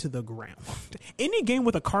played into the ground. Any game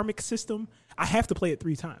with a karmic system, I have to play it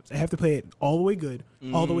 3 times. I have to play it all the way good,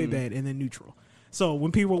 all the way bad, and then neutral. So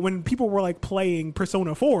when people were like playing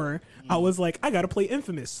Persona 4, I was like, I got to play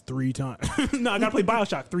Infamous 3 times. No, I got to play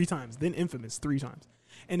BioShock 3 times, then Infamous 3 times.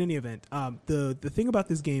 In any event, the thing about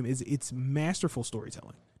this game is it's masterful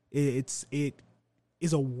storytelling. It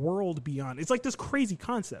is a world beyond. It's like this crazy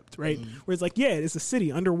concept, right? Where it's like, yeah, it's a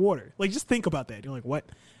city underwater. Like, just think about that. You're like, what?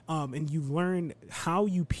 And you learn how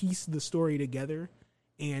you piece the story together,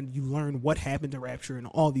 and you learn what happened to Rapture and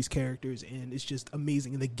all these characters, and it's just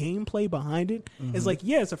amazing. And the gameplay behind it is like,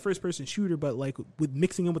 yeah, it's a first-person shooter, but like with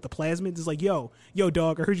mixing in with the plasmids, it's like, yo,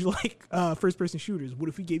 dog, I heard you like first-person shooters. What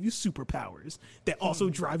if we gave you superpowers that also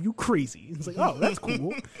drive you crazy? It's like, oh, that's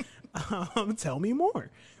cool. Tell me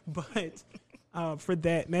more. But for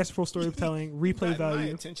that, masterful storytelling, replay value.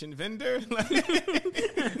 My attention vendor.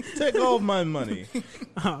 Take all of my money.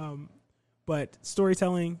 But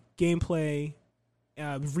storytelling, gameplay,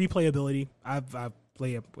 replayability. I've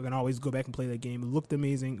played it. We're gonna always go back and play that game. It looked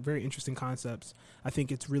amazing. Very interesting concepts. I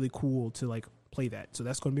think it's really cool to like play that. So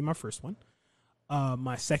that's going to be my first one.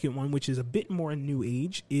 my second one, which is a bit more new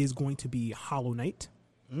age, is going to be Hollow Knight,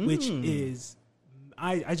 which is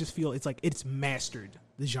I just feel it's like it's mastered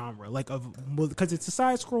the genre, like because it's a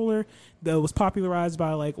side scroller that was popularized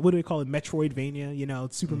by like what do they call it, Metroidvania, you know,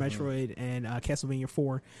 Super Metroid and Castlevania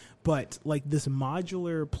 4, but like this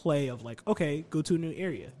modular play of like, okay, go to a new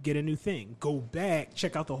area, get a new thing, go back,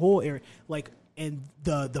 check out the whole area, like. And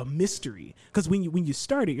the mystery, because when you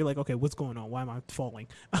start it, you're like, okay, what's going on? Why am I falling?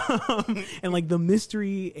 And like the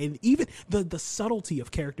mystery and even the subtlety of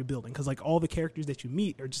character building, because like all the characters that you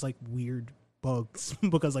meet are just like weird bugs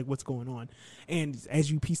because like what's going on. And as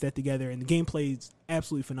you piece that together, and the gameplay is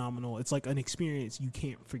absolutely phenomenal. It's like an experience you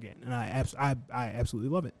can't forget, and I absolutely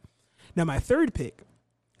love it. Now my third pick,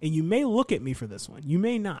 and you may look at me for this one, you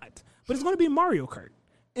may not, but it's going to be Mario Kart,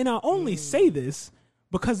 and I only say this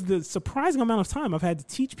because the surprising amount of time I've had to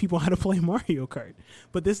teach people how to play Mario Kart.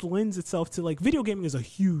 But this lends itself to, like, video gaming is a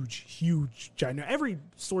huge giant. Every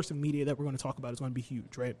source of media that we're going to talk about is going to be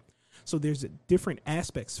huge, right? So there's different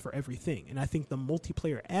aspects for everything. And I think the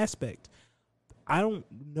multiplayer aspect, I don't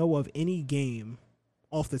know of any game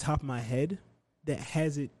off the top of my head that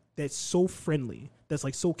has it, that's so friendly, that's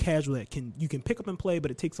like so casual that you can pick up and play,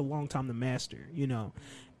 but it takes a long time to master, you know?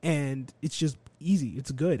 And it's just easy.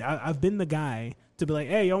 It's good. I've been the guy to be like,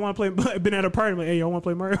 hey, y'all want to play? I've been at a party, I'm like, hey, y'all want to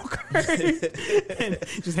play Mario Kart? And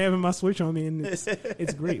just having my Switch on me, and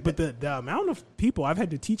it's great. But the amount of people I've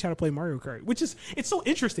had to teach how to play Mario Kart, which is, it's so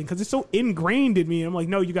interesting because it's so ingrained in me. I'm like,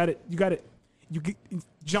 no, you got it.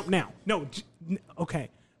 Jump now. No, okay.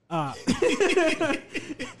 And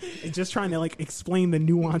just trying to like explain the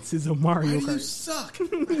nuances of Mario Kart. You suck.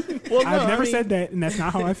 Well, I've never said that, and that's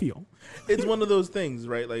not how I feel. It's one of those things,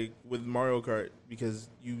 right? Like with Mario Kart, because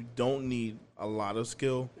you don't need a lot of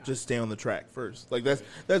skill, just stay on the track first. Like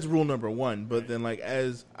that's rule number one. But then, like,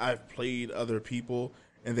 as I've played other people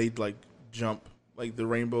and they'd like jump like the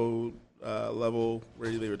rainbow level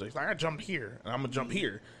where they were like, I jumped here and I'm gonna jump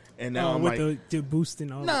here, and now I'm with like the boost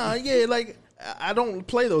and all. nah, yeah, like I don't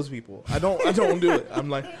play those people. I don't do it. I'm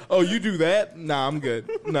like, oh, you do that? Nah, I'm good.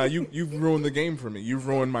 Nah, you've ruined the game for me. You've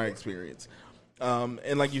ruined my experience.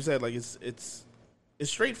 And like you said, like it's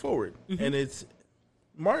straightforward, and it's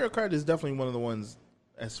Mario Kart is definitely one of the ones,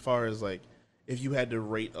 as far as like if you had to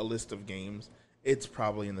rate a list of games, it's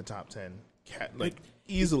probably in the top 10, like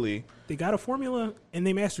easily. They got a formula and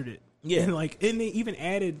they mastered it. Yeah, and they even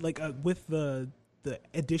added like with the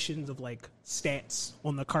additions of like stats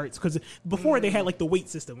on the carts, because before they had like the weight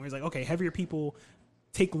system where it's like, okay, heavier people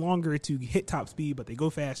take longer to hit top speed, but they go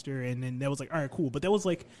faster, and then that was like, all right, cool. But that was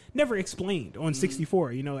like never explained on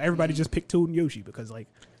 64. You know, everybody just picked Toad and Yoshi because like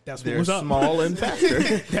that's what was up. Small and faster.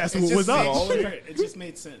 That's what was up. It just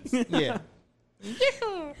made sense. Yeah.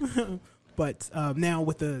 But now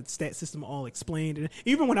with the stat system all explained, and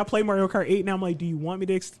even when I play Mario Kart 8 now, I'm like, do you want me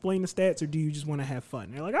to explain the stats, or do you just want to have fun?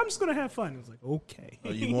 And they're like, I'm just going to have fun. I was like, okay.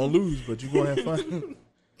 You're going to lose, but you're going to have fun.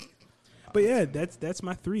 But yeah, that's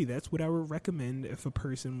my 3. That's what I would recommend if a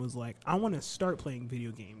person was like, I want to start playing video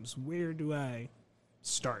games. Where do I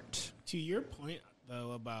start? To your point,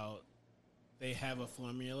 though, about they have a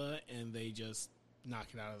formula and they just knock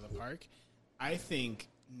it out of the park, I think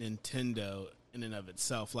Nintendo in and of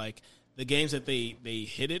itself, like the games that they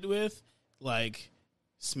hit it with, like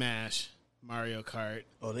Smash, Mario Kart.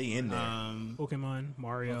 Oh, they in there. Pokemon,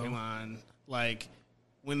 Mario. Pokemon, like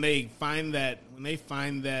when they find that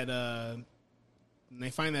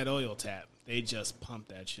oil tap, they just pump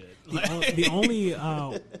that shit. The only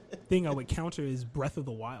thing I would counter is Breath of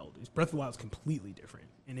the Wild. Breath of the Wild is completely different,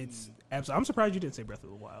 and it's absolutely. I'm surprised you didn't say Breath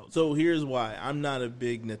of the Wild. So here's why I'm not a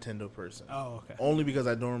big Nintendo person. Oh, okay. Only because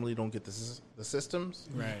I normally don't get the systems.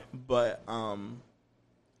 Right. But I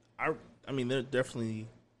mean, they're definitely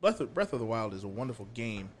Breath of the Wild is a wonderful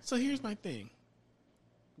game. So here's my thing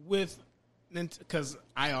with. Because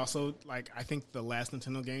I also, like, I think the last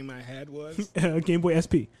Nintendo game I had was... Game Boy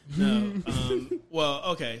SP. No. Well,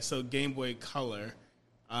 okay, so Game Boy Color.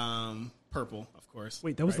 Purple, of course.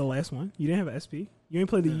 Wait, that was the last one? You didn't have an SP? You ain't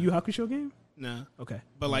played the Yu Hakusho game? No. Okay.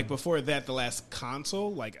 But, like, before that, the last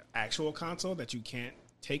console, like, actual console that you can't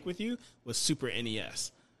take with you was Super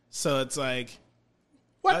NES. So it's like...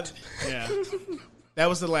 What? Yeah. That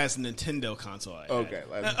was the last Nintendo console I had. Okay.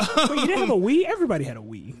 Wait, you didn't have a Wii? Everybody had a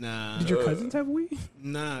Wii. Nah. Did your cousins have a Wii?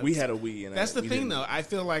 Nah. We had a Wii. And That's the we thing, didn't. though. I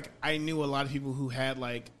feel like I knew a lot of people who had,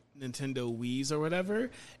 like, Nintendo Wiis or whatever.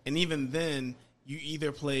 And even then, you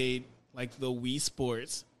either played, like, the Wii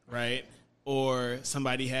Sports, right? Or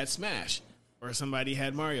somebody had Smash. Or somebody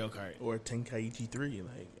had Mario Kart. Or Tenkaichi 3.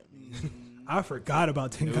 Like, I forgot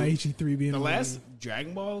about Tenkaichi 3 being The on last Wii.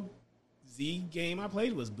 Dragon Ball the game I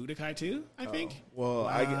played was Budokai 2, I think. Well,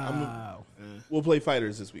 Wow. we'll play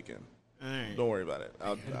Fighters this weekend. All right. Don't worry about it.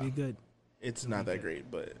 That'd be good. It's not that great,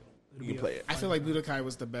 but you be can play it. I feel like Budokai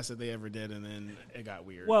was the best that they ever did, and then it got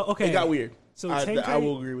weird. Well, okay. It got weird. So I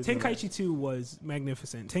will agree with you on that. Tenkaichi 2 was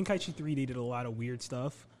magnificent. Tenkaichi 3, they did a lot of weird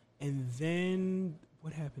stuff. And then,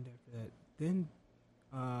 what happened after that? Then,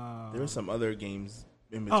 There were some other games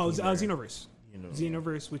in between. Xenoverse.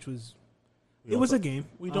 Xenoverse, which was, it was a game.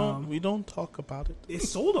 We don't talk about it. It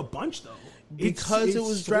sold a bunch, though. Because it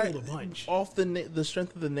was sold dragged a bunch. off the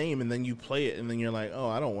strength of the name, and then you play it, and then you're like, oh,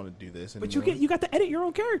 I don't want to do this anymore. But you got to edit your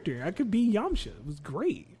own character. I could be Yamcha. It was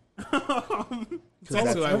great.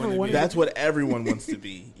 That's who I wanted to be. That's what everyone wants to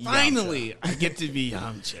be. Finally, I get to be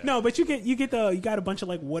Yamcha. No, but you got a bunch of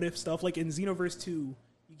like what if stuff. Like in Xenoverse 2, you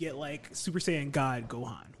get like Super Saiyan God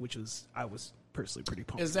Gohan, which I was personally pretty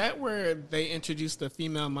pumped. Is that where they introduced the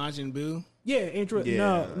female Majin Buu? Yeah, Android.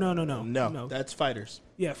 Yeah. No. That's Fighters.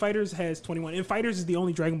 Yeah, Fighters has 21, and Fighters is the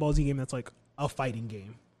only Dragon Ball Z game that's like a fighting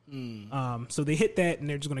game. So they hit that, and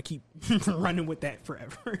they're just gonna keep running with that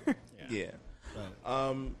forever. Yeah.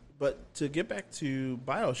 But to get back to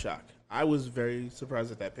BioShock, I was very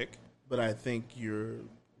surprised at that pick, but I think you're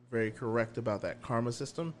very correct about that karma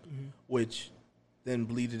system, which then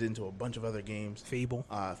bleeded into a bunch of other games. Fable.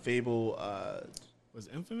 Was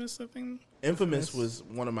Infamous something? Infamous was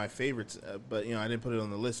one of my favorites, but I didn't put it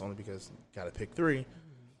on the list only because got to pick 3.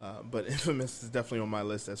 But Infamous is definitely on my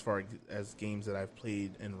list as far as games that I've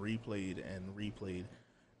played and replayed.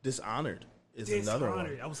 Dishonored is another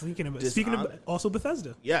one. I was thinking about speaking of also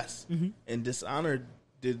Bethesda. Yes, and Dishonored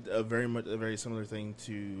did a very similar thing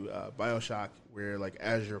to BioShock, where like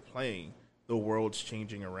as you're playing, the world's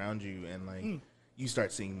changing around you, and like you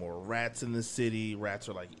start seeing more rats in the city. Rats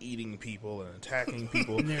are like eating people and attacking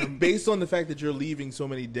people, based on the fact that you're leaving so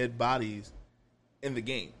many dead bodies in the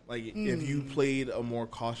game. Like if you played a more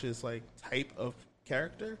cautious like type of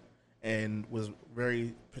character and was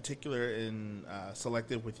very particular and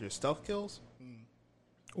selective with your stealth kills.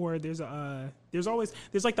 Or there's like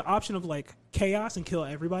the option of like chaos and kill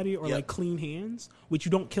everybody, or like clean hands, which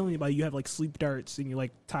you don't kill anybody. You have like sleep darts and you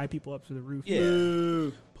like tie people up to the roof.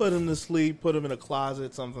 Yeah, put them to sleep, put them in a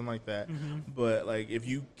closet, something like that. But like if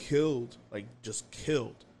you killed, like just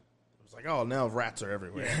killed, it was like, oh, now rats are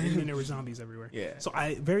everywhere. Yeah, and then there were zombies everywhere. Yeah. So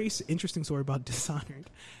very interesting story about Dishonored.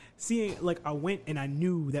 Seeing, like, I went and I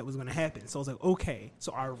knew that was going to happen. So I was like, okay.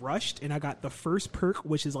 So I rushed and I got the first perk,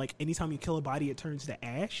 which is like anytime you kill a body, it turns to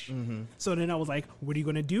ash. So then I was like, what are you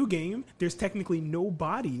going to do, game? There's technically no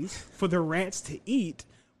bodies for the rats to eat,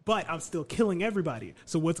 but I'm still killing everybody.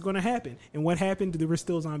 So what's going to happen? And what happened? There were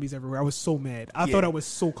still zombies everywhere. I was so mad. I thought I was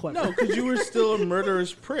so clever. No, because you were still a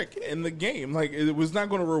murderous prick in the game. Like, it was not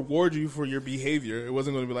going to reward you for your behavior. It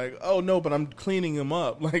wasn't going to be like, oh, no, but I'm cleaning him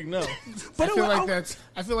up. Like, no. But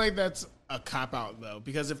I feel like that's a cop-out, though,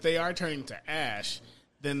 because if they are turning to ash,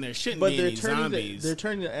 then there shouldn't be any zombies. They're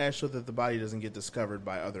turning to ash so that the body doesn't get discovered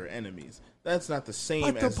by other enemies. That's not the same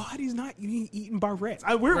But as... the body's not being eaten by rats.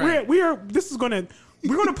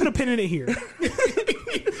 We're gonna put a pin in it here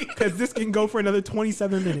because this can go for another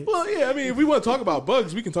 27 minutes. Well, yeah, I mean, if we want to talk about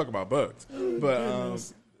bugs, we can talk about bugs. But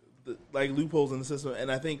like loopholes in the system,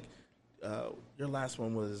 and I think your last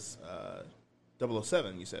one was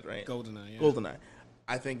 007. You said, right? GoldenEye. Yeah. GoldenEye.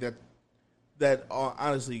 I think that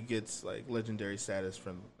honestly gets like legendary status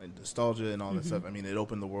from like, nostalgia and all that stuff. I mean, it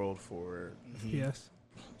opened the world for Yes.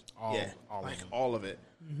 all of it.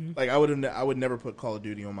 Like I would never put Call of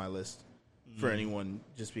Duty on my list for anyone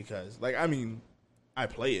just because. Like I mean, I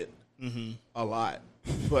play it a lot,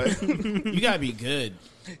 but You gotta be good.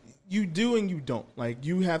 you do and you don't. Like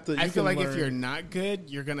you have to. I feel like if you're not good,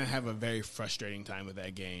 you're gonna have a very frustrating time with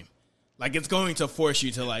that game. Like it's going to force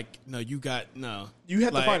you to like, no, you have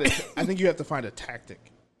to find it. I think you have to find a tactic,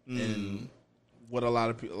 and what a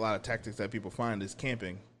lot of tactics that people find is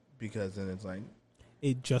camping, because then it's like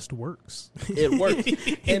It just works. it works.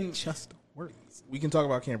 And It just works. we can talk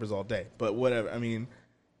about campers all day, but whatever. I mean,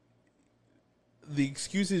 the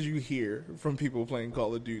excuses you hear from people playing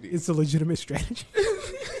Call of Duty, It's a legitimate strategy.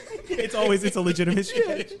 It's a legitimate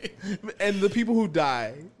strategy. and the people who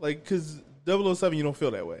die, like because 007, you don't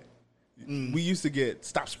feel that way. We used to get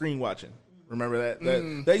stop screen watching. Remember that?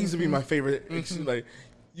 That used to be my favorite. Like,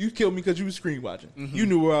 you killed me because you were screen watching. You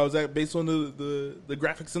knew where I was at based on the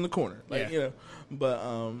graphics in the corner. Like you know, but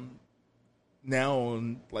now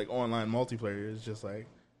on like online multiplayer, it's just like,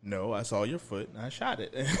 no, I saw your foot and I shot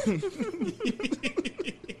it.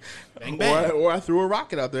 Bang, bang. Or I threw a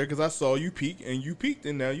rocket out there because I saw you peek and you peeked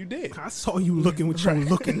and now you dead. I saw you looking what you were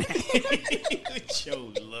looking at. What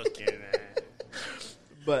you looking at?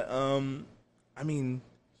 But I mean,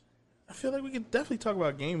 I feel like we could definitely talk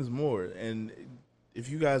about games more. And if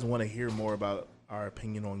you guys want to hear more about our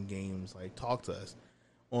opinion on games, like talk to us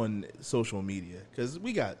on social media because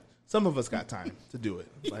some of us got time to do it.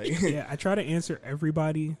 Like, Yeah, I try to answer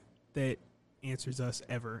everybody that answers us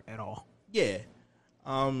ever at all yeah,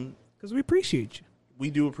 because we appreciate you. we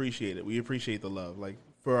do appreciate it. We appreciate the love. Like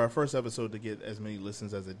for our first episode to get as many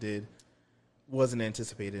listens as it did, wasn't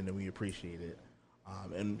anticipated, and we appreciate it.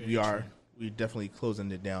 And we're definitely closing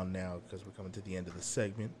it down now because we're coming to the end of the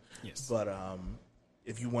segment. Yes. But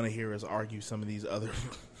if you want to hear us argue some of these other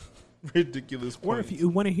ridiculous Or points, if you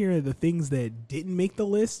want to hear the things that didn't make the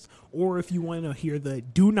list, or if you want to hear the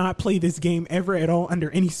do not play this game ever at all under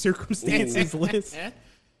any circumstances list.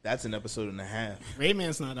 that's an episode and a half.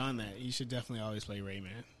 Rayman's not on that. You should definitely always play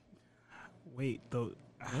Rayman. Wait, though.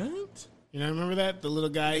 What? You know, remember that? The little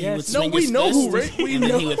guy, he Yes. would No, swing we his know who fist, we and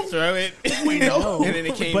then know. he would throw it. We know. And then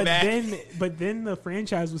it came but back. then the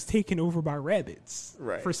franchise was taken over by rabbits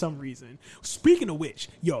Right. for some reason. Speaking of which,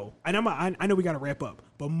 I know we got to wrap up,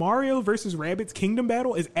 but Mario versus Rabbids Kingdom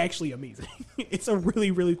Battle is actually amazing. It's a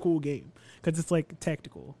really, really cool game because it's like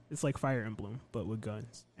tactical. It's like Fire Emblem, but with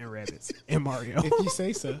guns and rabbits and Mario. If you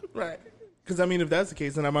say so. Right. Because I mean, if that's the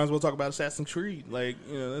case, then I might as well talk about Assassin's Creed. Like,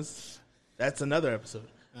 that's another episode.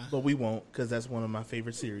 But we won't because that's one of my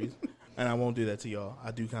favorite series, and I won't do that to y'all.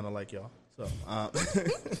 I do kind of like y'all. So,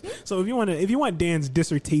 So if you want Dan's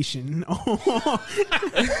dissertation on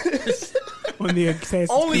the Assassin's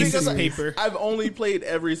only Creed because series, paper. I've only played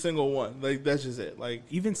every single one. Like that's just it. Like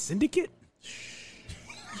even Syndicate.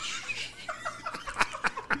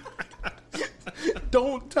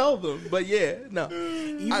 don't tell them. But yeah, no.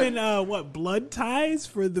 Even Blood Ties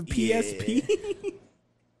for the PSP?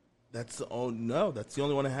 That's the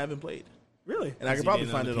only one I haven't played, Really? and I could you probably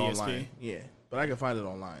did on find it the PSP? online. Yeah, but I could find it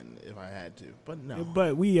online if I had to. But no,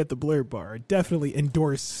 But we at the Blur Bar definitely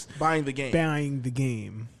endorse buying the game. buying the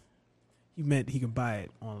game. He meant he can buy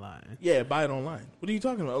it online. Yeah, buy it online. What are you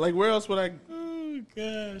talking about? Like, where else would I? Oh,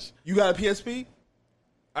 gosh. You got a PSP?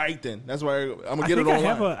 All right, then. That's why I'm gonna I get it think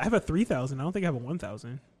I online. have a 3000. I don't think I have a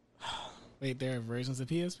 1000. Wait, there are versions of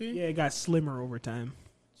PSP? Yeah, it got slimmer over time.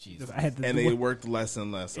 Jesus. I had to, and they worked less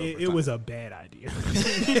and less. it was a bad idea.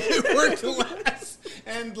 It worked less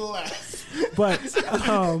and less. But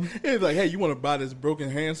It's like, hey, you want to buy this broken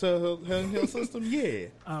handheld system? Yeah,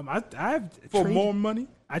 I've for traded- more money.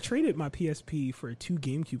 I traded my PSP for 2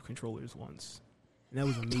 GameCube controllers once, and that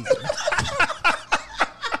was amazing.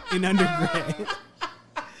 In undergrad.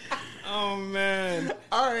 Oh, man.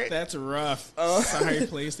 All right. That's rough. Sorry,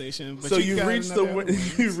 PlayStation. But So you you've got reached another one.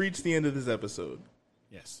 you've reached the end of this episode.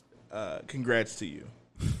 Yes. Congrats to you,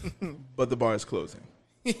 but the bar is closing.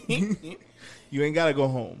 You ain't gotta go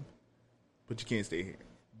home, but you can't stay here.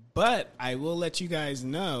 But I will let you guys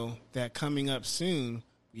know that coming up soon,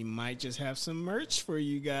 we might just have some merch for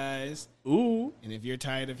you guys. Ooh, And if you're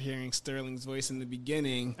tired of hearing Sterling's voice in the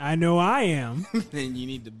beginning, I know I am. then you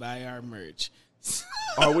need to buy our merch.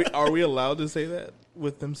 are we allowed to say that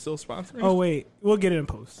with them still sponsoring? Oh wait, we'll get it in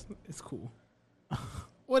post. It's cool.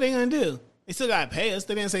 What are they going to do? They still got to pay us.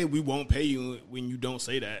 They didn't say we won't pay you when you don't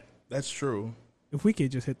say that. That's true. If we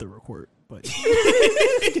could just hit the record button.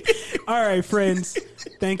 All right, friends.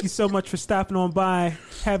 Thank you so much for stopping on by,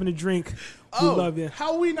 having a drink. We love you.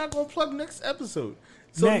 How are we not gonna plug next episode?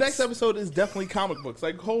 So Next. next episode is definitely comic books.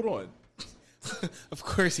 Like, hold on. Of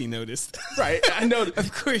course he noticed. Right, I know.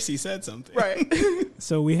 Of course he said something. Right.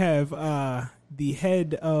 So we have the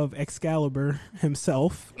head of Excalibur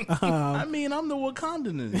himself. I mean, I'm the Wakandan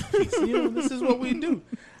in this piece. This is what we do.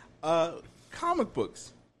 Comic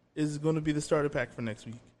books is going to be the starter pack for next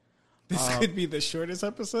week. This could be the shortest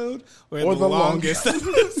episode or Or the the longest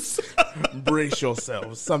episode. Brace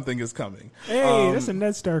yourselves. Something is coming. Hey, that's a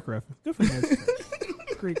Ned Stark reference. Good for Ned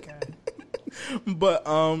Stark. Great guy. But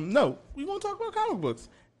no, we're going to talk about comic books.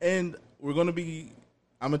 And we're going to be,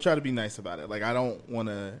 I'm going to try to be nice about it. Like, I don't want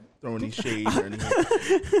to throw any shade or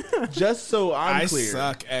anything. Just so I'm I clear.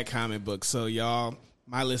 suck at comic books, so y'all,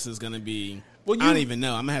 my list is going to be, Well, I don't even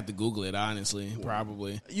know. I'm going to have to Google it, honestly,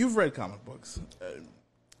 probably. You've read comic books.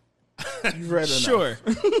 You've read enough. Sure.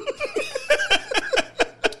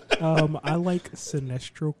 I like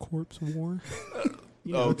Sinestro Corpse War.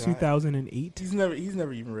 Oh, God. 2008. He's never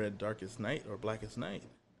even read Darkest Night or Blackest Night.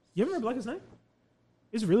 You ever read Blackest Night?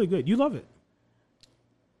 It's really good. You love it.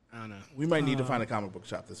 I don't know. We might need to find a comic book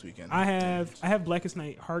shop this weekend. I have Blackest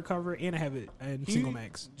Night hardcover and I have it in single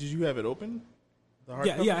max. Did you have it open? The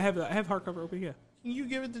Yeah, hardcover? yeah. I have hardcover open. Yeah. Can you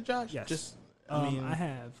give it to Josh? Yes. Just I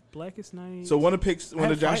have Blackest Night. So one of Josh's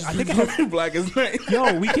I think I picks have- Blackest Night.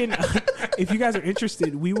 Yo, we can. If you guys are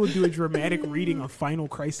interested, we will do a dramatic reading of Final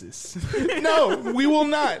Crisis. No, we will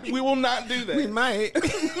not. We will not do We that. might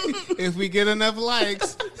if we get enough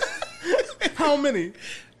likes. How many?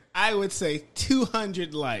 I would say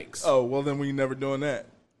 200 likes. Oh, well then we never doing that.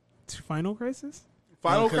 Final Crisis.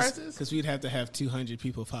 Final Crisis? Because we'd have to have 200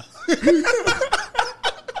 people follow.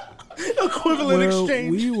 Equivalent Well,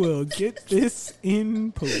 exchange. we will get this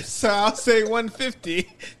in post. So I'll say 150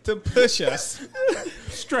 to push us.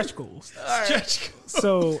 Stretch goals. Stretch.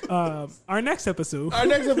 So our next episode, Our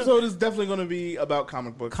next episode is definitely going to be about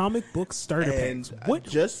comic books. comic book starter And packs. What?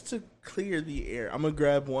 just to clear the air, I'm gonna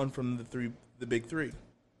grab one from the big three,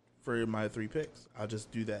 for my 3 picks. I'll just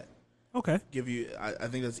do that. Okay. Give you, I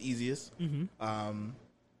think that's easiest. Mm-hmm.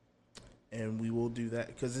 And we will do that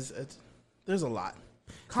because there's a lot.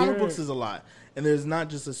 Comic There- books is a lot, and there's not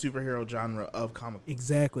just a superhero genre of comic books.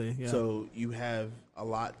 Exactly. Yeah. So you have a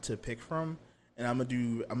lot to pick from, and I'm gonna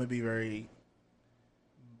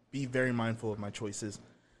be very mindful of my choices,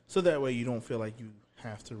 so that way you don't feel like you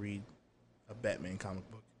have to read a Batman comic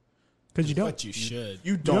book. Because you don't. But you should.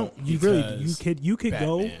 You You don't. don't. You really. because You could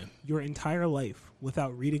go Batman. your entire life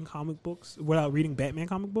without reading comic books, without reading Batman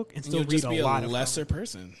comic book, and still You'll read just be a lot a of lesser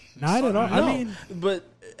person. Not at all. No, I mean, but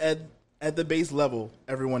at the base level,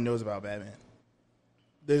 everyone knows about Batman.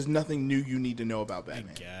 There's nothing new you need to know about I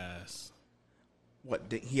Batman. guess. What?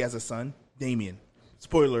 He has a son, Damian.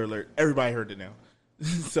 Spoiler alert! Everybody heard it now.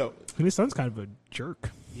 So his son's kind of a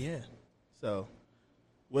jerk. yeah. So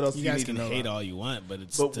what else You do you guys need to can know? hate about? all you want, but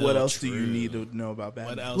it's But still what else true. do you need to know about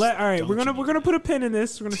Batman? What else? All right, don't we're you gonna need? put a pin in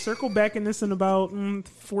this. We're gonna circle back in this in about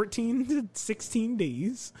 14 to 16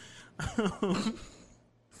 days.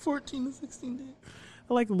 14 to 16 days.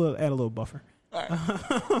 I like add a little buffer.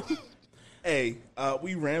 Hey,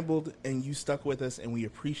 we rambled and you stuck with us, and we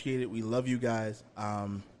appreciate it. We love you guys.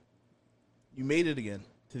 You made it again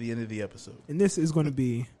to the end of the episode. And this is going to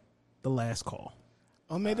be the last call.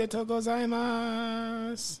 Omedetou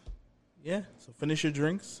gozaimasu. Yeah. So finish your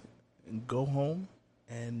drinks and go home,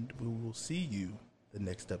 and we will see you the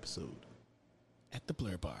next episode. At the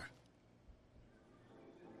Blur Bar.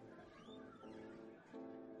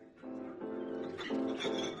 Thank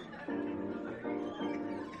you.